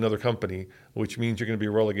to another company, which means you're going to be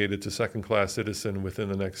relegated to second-class citizen within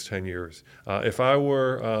the next 10 years. If I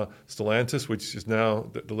were Stellantis, which is now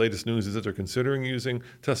the latest news is that they're considering using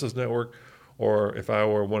Tesla's network, or if I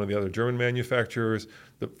were one of the other German manufacturers,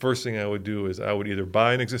 the first thing I would do is I would either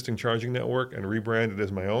buy an existing charging network and rebrand it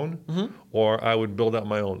as my own, or I would build out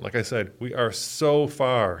my own. Like I said, we are so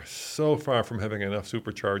far from having enough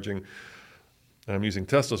supercharging I'm using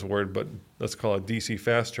Tesla's word, but let's call it DC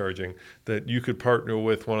fast charging, that you could partner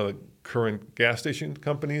with one of the current gas station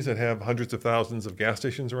companies that have hundreds of thousands of gas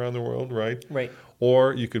stations around the world, right? Right.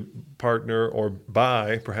 Or you could partner or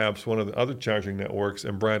buy perhaps one of the other charging networks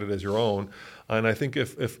and brand it as your own. And I think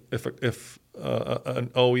if an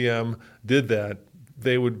OEM did that,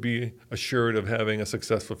 they would be assured of having a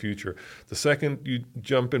successful future. The second you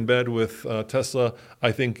jump in bed with Tesla,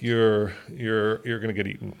 I think you're going to get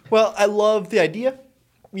eaten. Well, I love the idea.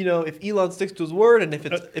 You know, if Elon sticks to his word and if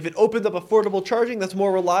it opens up affordable charging that's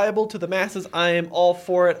more reliable to the masses, I am all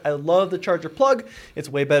for it. I love the charger plug. It's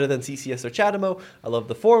way better than CCS or CHAdeMO. I love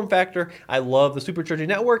the form factor. I love the supercharging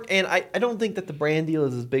network. And I don't think that the brand deal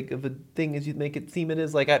is as big of a thing as you make it seem it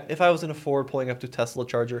is. Like, if I was in a Ford pulling up to a Tesla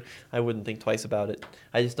charger, I wouldn't think twice about it.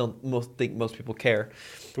 I just don't think most people care.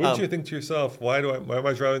 Wouldn't you think to yourself, why am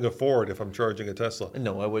I driving a Ford if I'm charging a Tesla?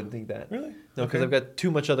 No, I wouldn't think that. Really? No, because Okay. I've got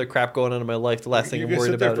too much other crap going on in my life. The last thing You I'm can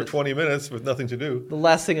worried sit there about for is 20 minutes with nothing to do. the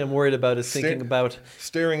last thing I'm worried about is thinking about.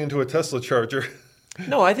 Staring into a Tesla charger.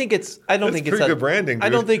 No, I think it's. I don't That's think it's pretty good branding, I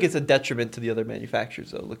don't dude. think it's a detriment to the other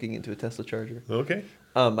manufacturers though. Looking into a Tesla charger. Okay.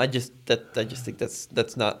 I just think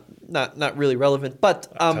that's not really relevant.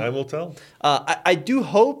 But Time will tell. I do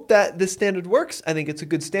hope that this standard works. I think it's a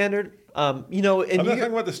good standard. You know, I'm not talking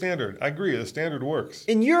about the standard. I agree. The standard works.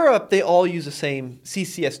 in Europe they all use the same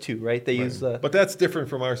CCS2, right? They use the. But that's different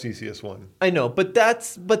from our CCS1. I know, but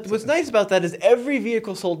what's nice about that is every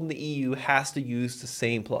vehicle sold in the EU has to use the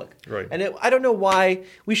same plug. Right. And I don't know why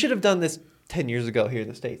we should have done this 10 years ago here in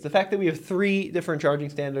the States. The fact that we have 3 different charging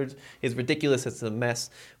standards is ridiculous. It's a mess.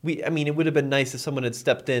 It would have been nice if someone had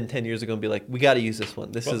stepped in 10 years ago and be like, we got to use this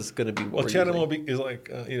one. This is going to be what we're using. CHAdeMO is like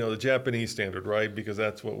the Japanese standard, right? Because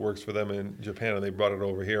that's what works for them in Japan, and they brought it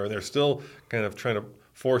over here, and they're still kind of trying to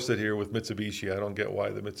force it here with Mitsubishi. I don't get why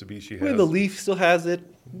the Mitsubishi has. The Leaf still has it,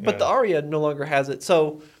 but Yeah. the Aria no longer has it.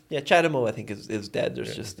 So yeah, CHAdeMO I think is dead. There's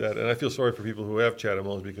It's just. that, and I feel sorry for people who have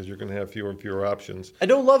CHAdeMOs because you're going to have fewer and fewer options. I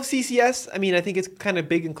don't love CCS. I think it's kind of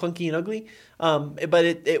big and clunky and ugly, but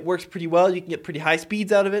it works pretty well. You can get pretty high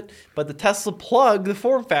speeds out of it. But the Tesla plug, the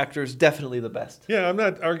form factor, is definitely the best. Yeah, I'm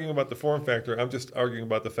not arguing about the form factor. I'm just arguing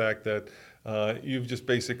about the fact that you've just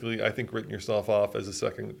basically, I think, written yourself off as a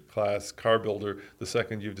second-class car builder the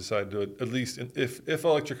second you've decided to, at least if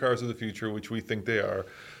electric cars are the future, which we think they are,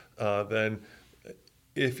 then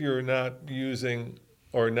if you're not using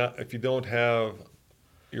if you don't have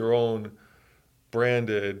your own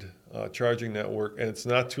branded charging network, and it's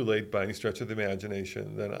not too late by any stretch of the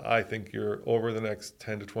imagination, then I think you're over the next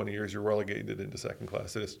 10 to 20 years, you're relegated into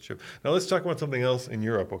second-class citizenship. Now let's talk about something else in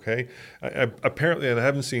Europe, okay? Apparently, and I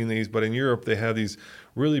haven't seen these, but in Europe they have these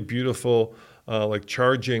really beautiful like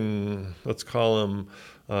charging, let's call them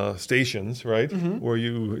stations, right? Mm-hmm. Where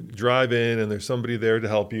you drive in and there's somebody there to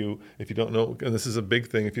help you if you don't know, and this is a big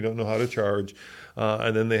thing, if you don't know how to charge.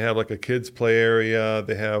 And then they have like a kids play area,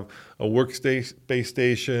 they have a workspace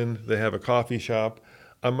station, they have a coffee shop.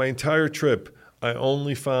 On my entire trip, I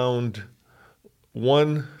only found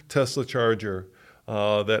one Tesla charger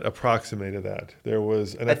that approximated that. There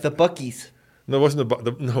was At the Buc-ee's. No, it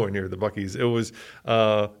wasn't nowhere near the Buc-ee's. It was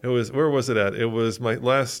where was it at? It was my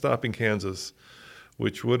last stop in Kansas,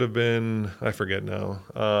 which would have been, I forget now.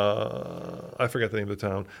 I forget the name of the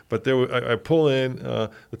town. But I pull in.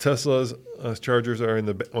 The Tesla's chargers are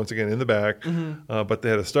once again in the back. Mm-hmm. But they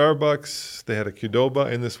had a Starbucks. They had a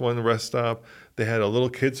Qdoba in this one rest stop. They had a little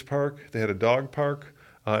kids park. They had a dog park,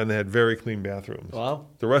 and they had very clean bathrooms. Wow.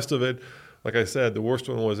 The rest of it, like I said, the worst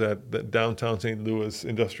one was at the downtown St. Louis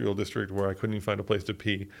industrial district where I couldn't even find a place to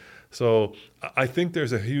pee. So I think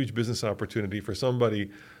there's a huge business opportunity for somebody,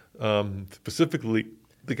 specifically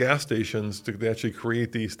the gas stations, to actually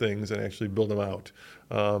create these things and actually build them out.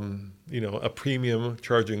 A premium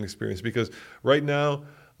charging experience, because right now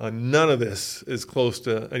none of this is close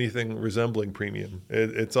to anything resembling premium.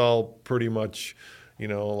 It's all pretty much,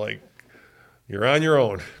 like you're on your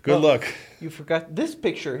own. Good luck. You forgot this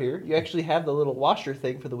picture here. You actually have the little washer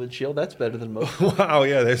thing for the windshield. That's better than most. Wow,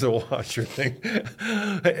 yeah, there's a washer thing.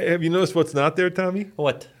 Have you noticed what's not there, Tommy?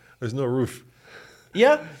 What? There's no roof.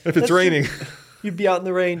 Yeah. If it's raining. You'd be out in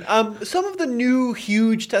the rain. Some of the new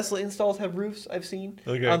huge Tesla installs have roofs, I've seen.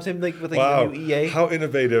 Okay. Same like with Wow, the new EA. how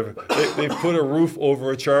innovative. They put a roof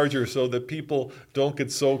over a charger so that people don't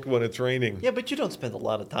get soaked when it's raining. Yeah, but you don't spend a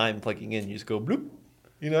lot of time plugging in. You just go bloop.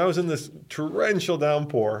 I was in this torrential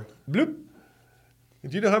downpour. Bloop. Do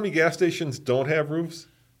you know how many gas stations don't have roofs?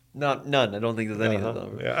 None. I don't think there's any of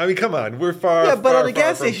them. Yeah, come on. We're far. Yeah, but far, on a far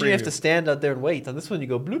gas from station, you have to premium. stand out there and wait. On this one, you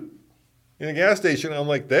go bloop. In a gas station, I'm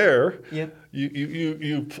like there. Yeah.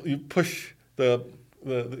 You push the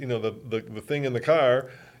thing in the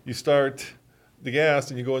car. You start the gas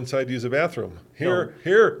and you go inside to use the bathroom.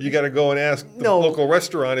 Here, you got to go and ask the No. local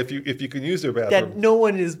restaurant if you can use their bathroom. Dad, no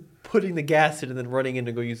one is putting the gas in and then running in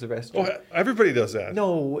to go use the restroom. Oh, everybody does that.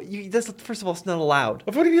 No, that's first of all, it's not allowed.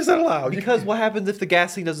 What do you mean it's not allowed? Because what happens if the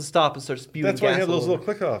gas thing doesn't stop and starts spewing That's gas? why you have all those over? little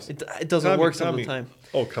click-offs. It doesn't work some of the time.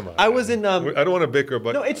 Oh, come on. I was in. I don't want to bicker,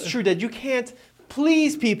 but No, it's true, Dad. You can't.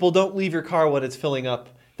 Please, people, don't leave your car when it's filling up.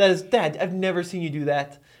 That is, Dad. I've never seen you do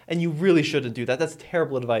that, and you really shouldn't do that. That's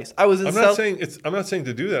terrible advice. I was in. I'm not saying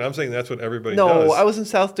to do that. I'm saying that's what everybody No, does. I was in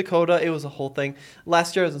South Dakota. It was a whole thing.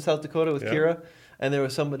 Last year I was in South Dakota with Yeah. Kira, and there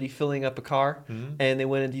was somebody filling up a car, and they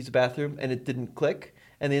went in to use the bathroom, and it didn't click,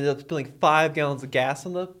 and they ended up spilling 5 gallons of gas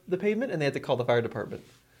on the pavement, and they had to call the fire department.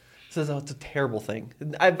 So it's a terrible thing.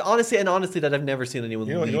 Honestly, that I've never seen anyone.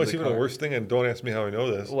 You know leave what's the even car. the worst thing, and don't ask me how I know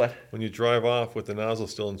this. What? When you drive off with the nozzle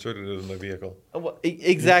still inserted in the vehicle.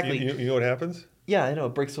 Exactly. You know what happens? Yeah, I know.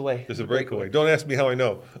 It breaks away. There's a breakaway. Don't ask me how I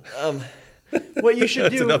know. What you should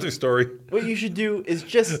That's do. another story. What you should do is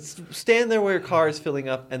just stand there where your car is filling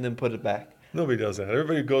up and then put it back. Nobody does that.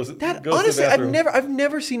 Everybody goes That to honestly, the bathroom. I've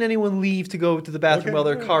never seen anyone leave to go to the bathroom Okay, while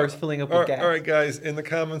their all car right. is filling up All with right, gas. all right, guys, in the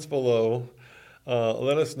comments below,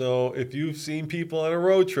 let us know if you've seen people on a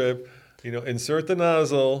road trip, insert the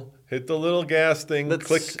nozzle, hit the little gas thing,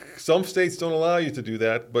 click. Some states don't allow you to do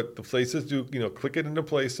that, but the places do, click it into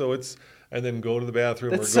place so it's, and then go to the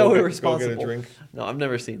bathroom That's or so go irresponsible. get a drink. No, I've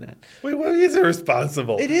never seen that. Wait, what is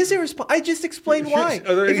irresponsible? It is irresponsible. I just explained why.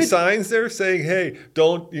 Are there If any it- signs there saying, hey,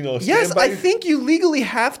 don't, stand Yes, by I think you legally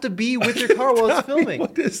have to be with your car while it's filming.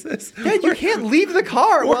 What is this? Dad, you can't leave the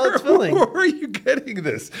car while it's filming. Where are you getting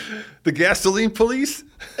this? The gasoline police?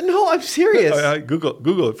 No, I'm serious.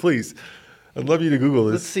 Google it, please. I'd love you to Google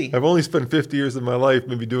this. Let's see. I've only spent 50 years of my life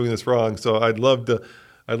maybe doing this wrong, so I'd love to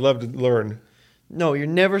learn. No, you're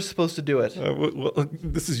never supposed to do it. Well,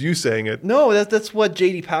 this is you saying it, No, that's what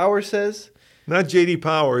JD Power says. not J.D.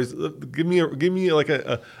 Powers. Give me like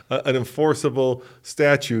an enforceable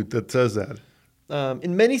statute that says that.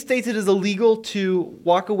 In many states, it is illegal to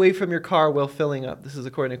walk away from your car while filling up. This is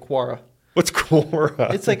according to Quora. What's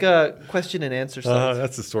Quora? It's like a question and answer site.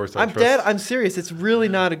 That's the source I I'm trust. Dad, I'm serious. It's really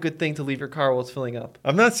not a good thing to leave your car while it's filling up.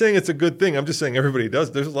 I'm not saying it's a good thing. I'm just saying everybody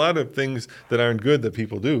does. There's a lot of things that aren't good that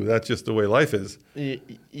people do. That's just the way life is.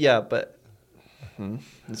 Yeah, but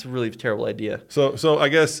it's a really terrible idea. So I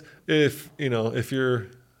guess if you're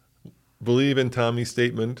believe in Tommy's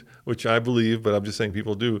statement, which I believe, but I'm just saying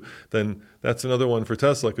people do, then that's another one for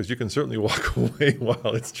Tesla because you can certainly walk away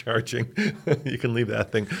while it's charging. You can leave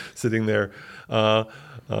that thing sitting there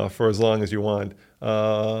for as long as you want.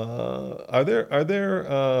 Are there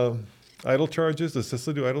idle charges? Does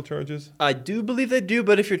Tesla do idle charges? I do believe they do,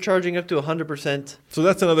 but if you're charging up to 100%, So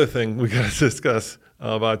that's another thing we got to discuss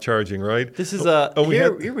about charging, right? this is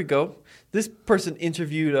here we go. This person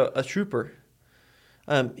interviewed a trooper.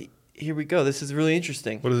 Here we go. This is really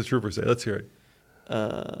interesting. What does the trooper say? Let's hear it.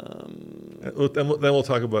 Then we'll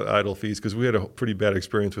talk about idle fees because we had a pretty bad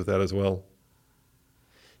experience with that as well.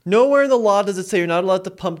 Nowhere in the law does it say you're not allowed to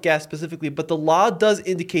pump gas specifically, but the law does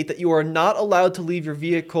indicate that you are not allowed to leave your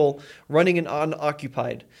vehicle running and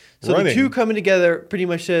unoccupied. So Running? the two coming together pretty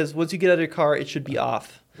much says once you get out of your car, it should be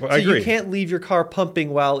off. Well, so I agree. you can't leave your car pumping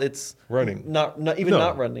while it's Running. not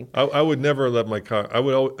running. I would never let my car. I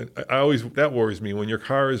always that worries me when your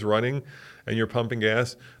car is running and you're pumping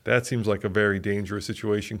gas. That seems like a very dangerous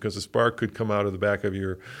situation because a spark could come out of the back of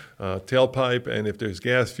your tailpipe, and if there's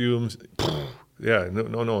gas fumes, yeah,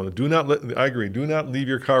 no. Do not let. I agree. Do not leave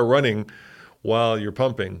your car running while you're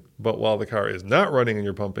pumping. But while the car is not running and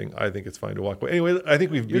you're pumping, I think it's fine to walk away. Anyway, I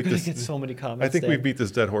think we've You're beat going this. to get so many comments. I think Dad. we've beat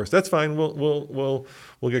this dead horse. That's fine. We'll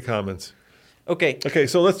get comments. Okay. Okay,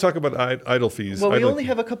 so let's talk about idle fees. Well, we Idle- only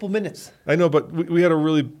have a couple minutes. I know, but we had a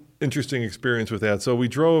really interesting experience with that. So we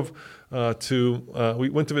drove we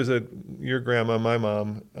went to visit your grandma, my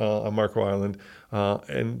mom, on Marco Island,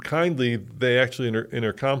 and kindly they actually in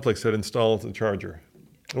her complex had installed a charger.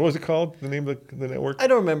 What was it called? The name of the network? I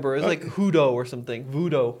don't remember. It was like Hudo or something.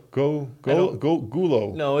 Vudo. Go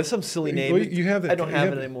Gulo. No, it's some silly name. Well, you have it. I don't You have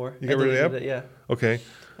have it it. anymore. You got rid of the deleted app? it, yeah. Okay,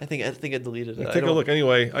 I think I deleted it. take a look.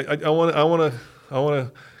 Anyway, I want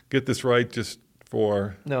to get this right just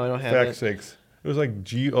for No, I don't have fact's it. sakes. It was like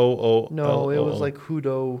GOO. No, it was like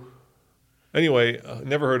Hudo. Anyway,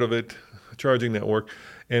 never heard of it, charging network.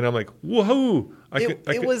 And I'm like, woohoo! I Can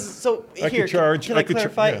I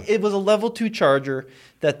clarify? Yeah. It was a level 2 charger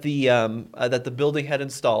that the building had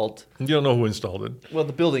installed. You don't know who installed it. Well,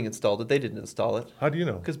 the building installed it. They didn't install it. How do you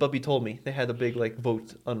know? Because Bubby told me they had a big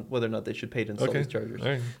vote on whether or not they should pay to install these chargers. All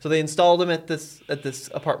right. So they installed them at this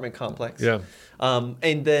apartment complex. Yeah.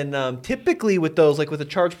 And then typically with those, like with a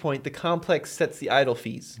charge point, the complex sets the idle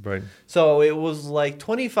fees. Right. So it was like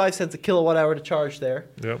 25 cents a kilowatt hour to charge there.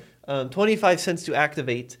 Yep. 25 cents to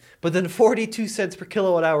activate, but then 42 cents per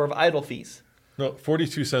kilowatt hour of idle fees. No,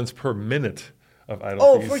 42 cents per minute of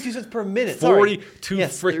idle fees. 42 cents per minute. 42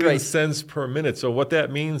 Yes, freaking right. cents per minute. So what that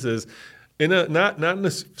means is, not in a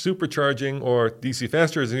supercharging or DC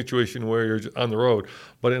fast charging situation where you're on the road,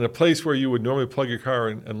 but in a place where you would normally plug your car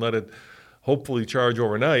and let it hopefully charge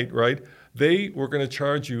overnight, right? They were going to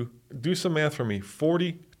charge you, do some math for me,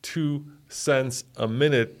 42 cents a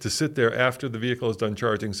minute to sit there after the vehicle is done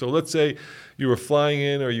charging. So let's say you were flying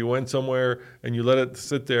in or you went somewhere and you let it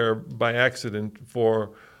sit there by accident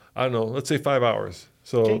for, I don't know, let's say 5 hours.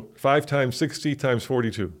 So 5 times 60 times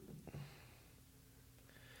 42.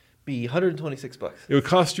 Be $126. It would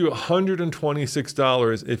cost you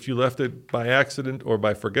 $126 if you left it by accident or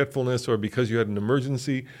by forgetfulness or because you had an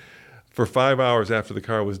emergency for 5 hours after the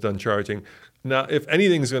car was done charging. Now, if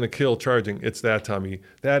anything's going to kill charging, it's that, Tommy.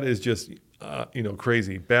 That is just,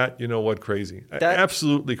 crazy. Crazy.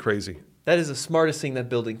 Absolutely crazy. That is the smartest thing that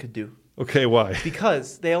building could do. Okay, why?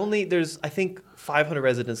 Because there's, I think, 500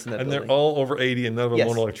 residents in that building. And they're all over 80 and none of them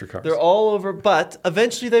own electric cars. They're all over, but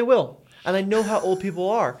eventually they will. And I know how old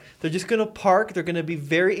people are. They're just going to park. They're going to be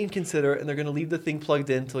very inconsiderate, and they're going to leave the thing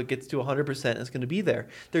plugged in until it gets to 100%, and it's going to be there.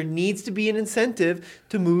 There needs to be an incentive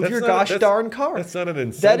to move your darn car. That's not an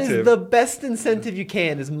incentive. That is the best incentive you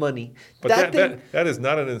can, is money. But that is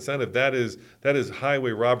not an incentive. That is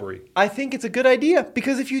highway robbery. I think it's a good idea,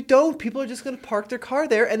 because if you don't, people are just going to park their car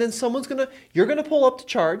there, and then you're going to pull up to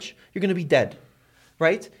charge. You're going to be dead.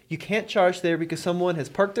 Right? You can't charge there because someone has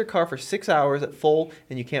parked their car for 6 hours at full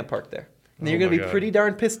and you can't park there. And then you're going to be pretty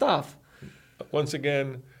darn pissed off. Once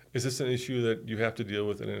again, is this an issue that you have to deal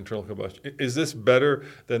with in an internal combustion? Is this better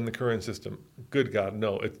than the current system? Good God,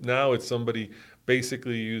 no. Now it's somebody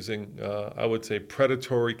basically using, I would say,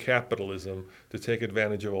 predatory capitalism to take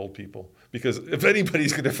advantage of old people. Because if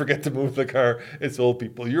anybody's going to forget to move the car, it's old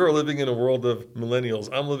people. You're living in a world of millennials.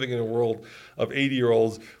 I'm living in a world of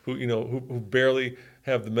 80-year-olds who barely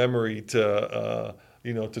have the memory to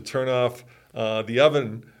turn off the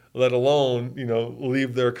oven, let alone,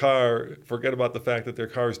 leave their car, forget about the fact that their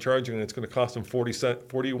car is charging and it's going to cost them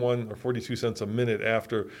 41 or 42 cents a minute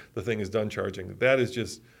after the thing is done charging. That is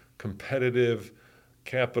just competitive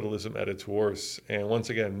capitalism at its worst. And once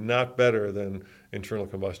again, not better than internal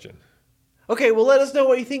combustion. Okay, well, let us know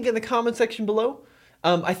what you think in the comment section below.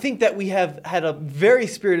 I think that we have had a very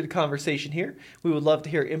spirited conversation here. We would love to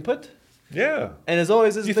hear input. Yeah. And as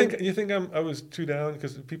always, you think I was too down?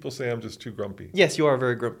 Because people say I'm just too grumpy. Yes, you are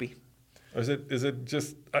very grumpy. Or is it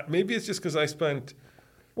just maybe it's just because I spent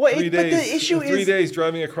 3 3 days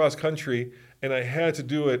driving across country and I had to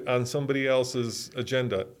do it on somebody else's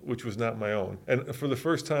agenda, which was not my own. And for the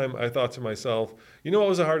first time, I thought to myself, what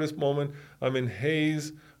was the hardest moment? I'm in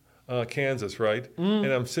Hays, Kansas, right? And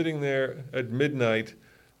I'm sitting there at midnight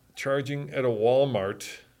charging at a Walmart,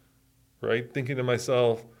 right? Thinking to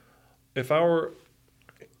myself, if I were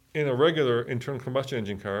in a regular internal combustion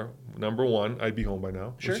engine car, number one, I'd be home by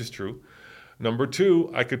now, which is true. Number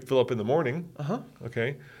two, I could fill up in the morning.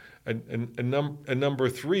 Okay. And number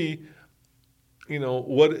three,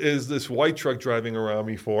 what is this white truck driving around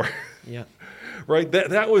me for? Yeah. Right?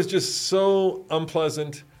 That was just so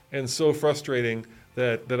unpleasant and so frustrating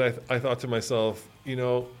that I thought to myself,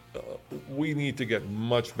 we need to get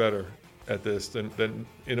much better at this than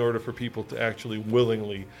in order for people to actually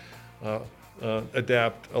willingly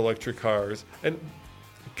adapt electric cars. And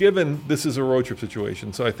given this is a road trip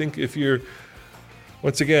situation, so I think if you're,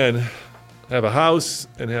 once again, have a house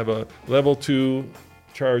and have a level 2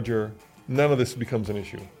 charger, none of this becomes an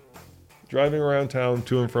issue. Driving around town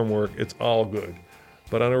to and from work, it's all good.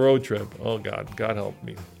 But on a road trip, oh God help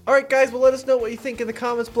me. All right, guys, well, let us know what you think in the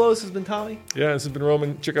comments below. This has been Tommy. Yeah, this has been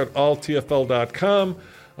Roman. Check out alltfl.com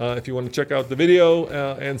if you want to check out the video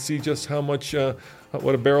and see just how much,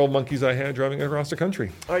 what a barrel of monkeys I had driving across the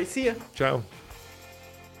country. All right, see ya. Ciao.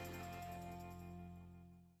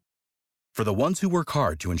 For the ones who work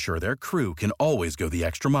hard to ensure their crew can always go the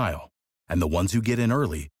extra mile, and the ones who get in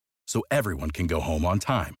early so everyone can go home on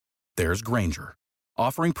time, there's Grainger,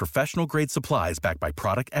 offering professional-grade supplies backed by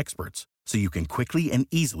product experts so you can quickly and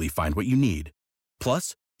easily find what you need.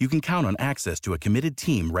 Plus, you can count on access to a committed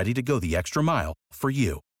team ready to go the extra mile for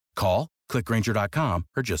you. Call, Click Grainger.com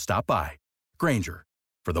or just stop by. Grainger,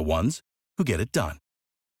 for the ones who get it done.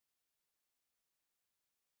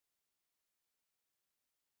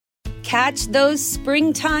 Catch those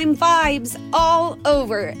springtime vibes all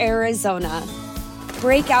over Arizona.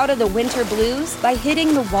 Break out of the winter blues by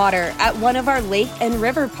hitting the water at one of our lake and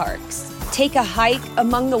river parks. Take a hike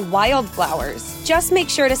among the wildflowers. Just make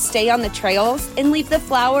sure to stay on the trails and leave the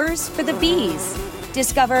flowers for the bees.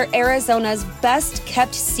 Discover Arizona's best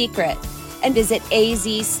kept secret and visit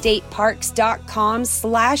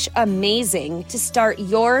azstateparks.com/amazing to start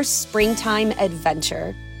your springtime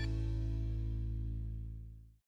adventure.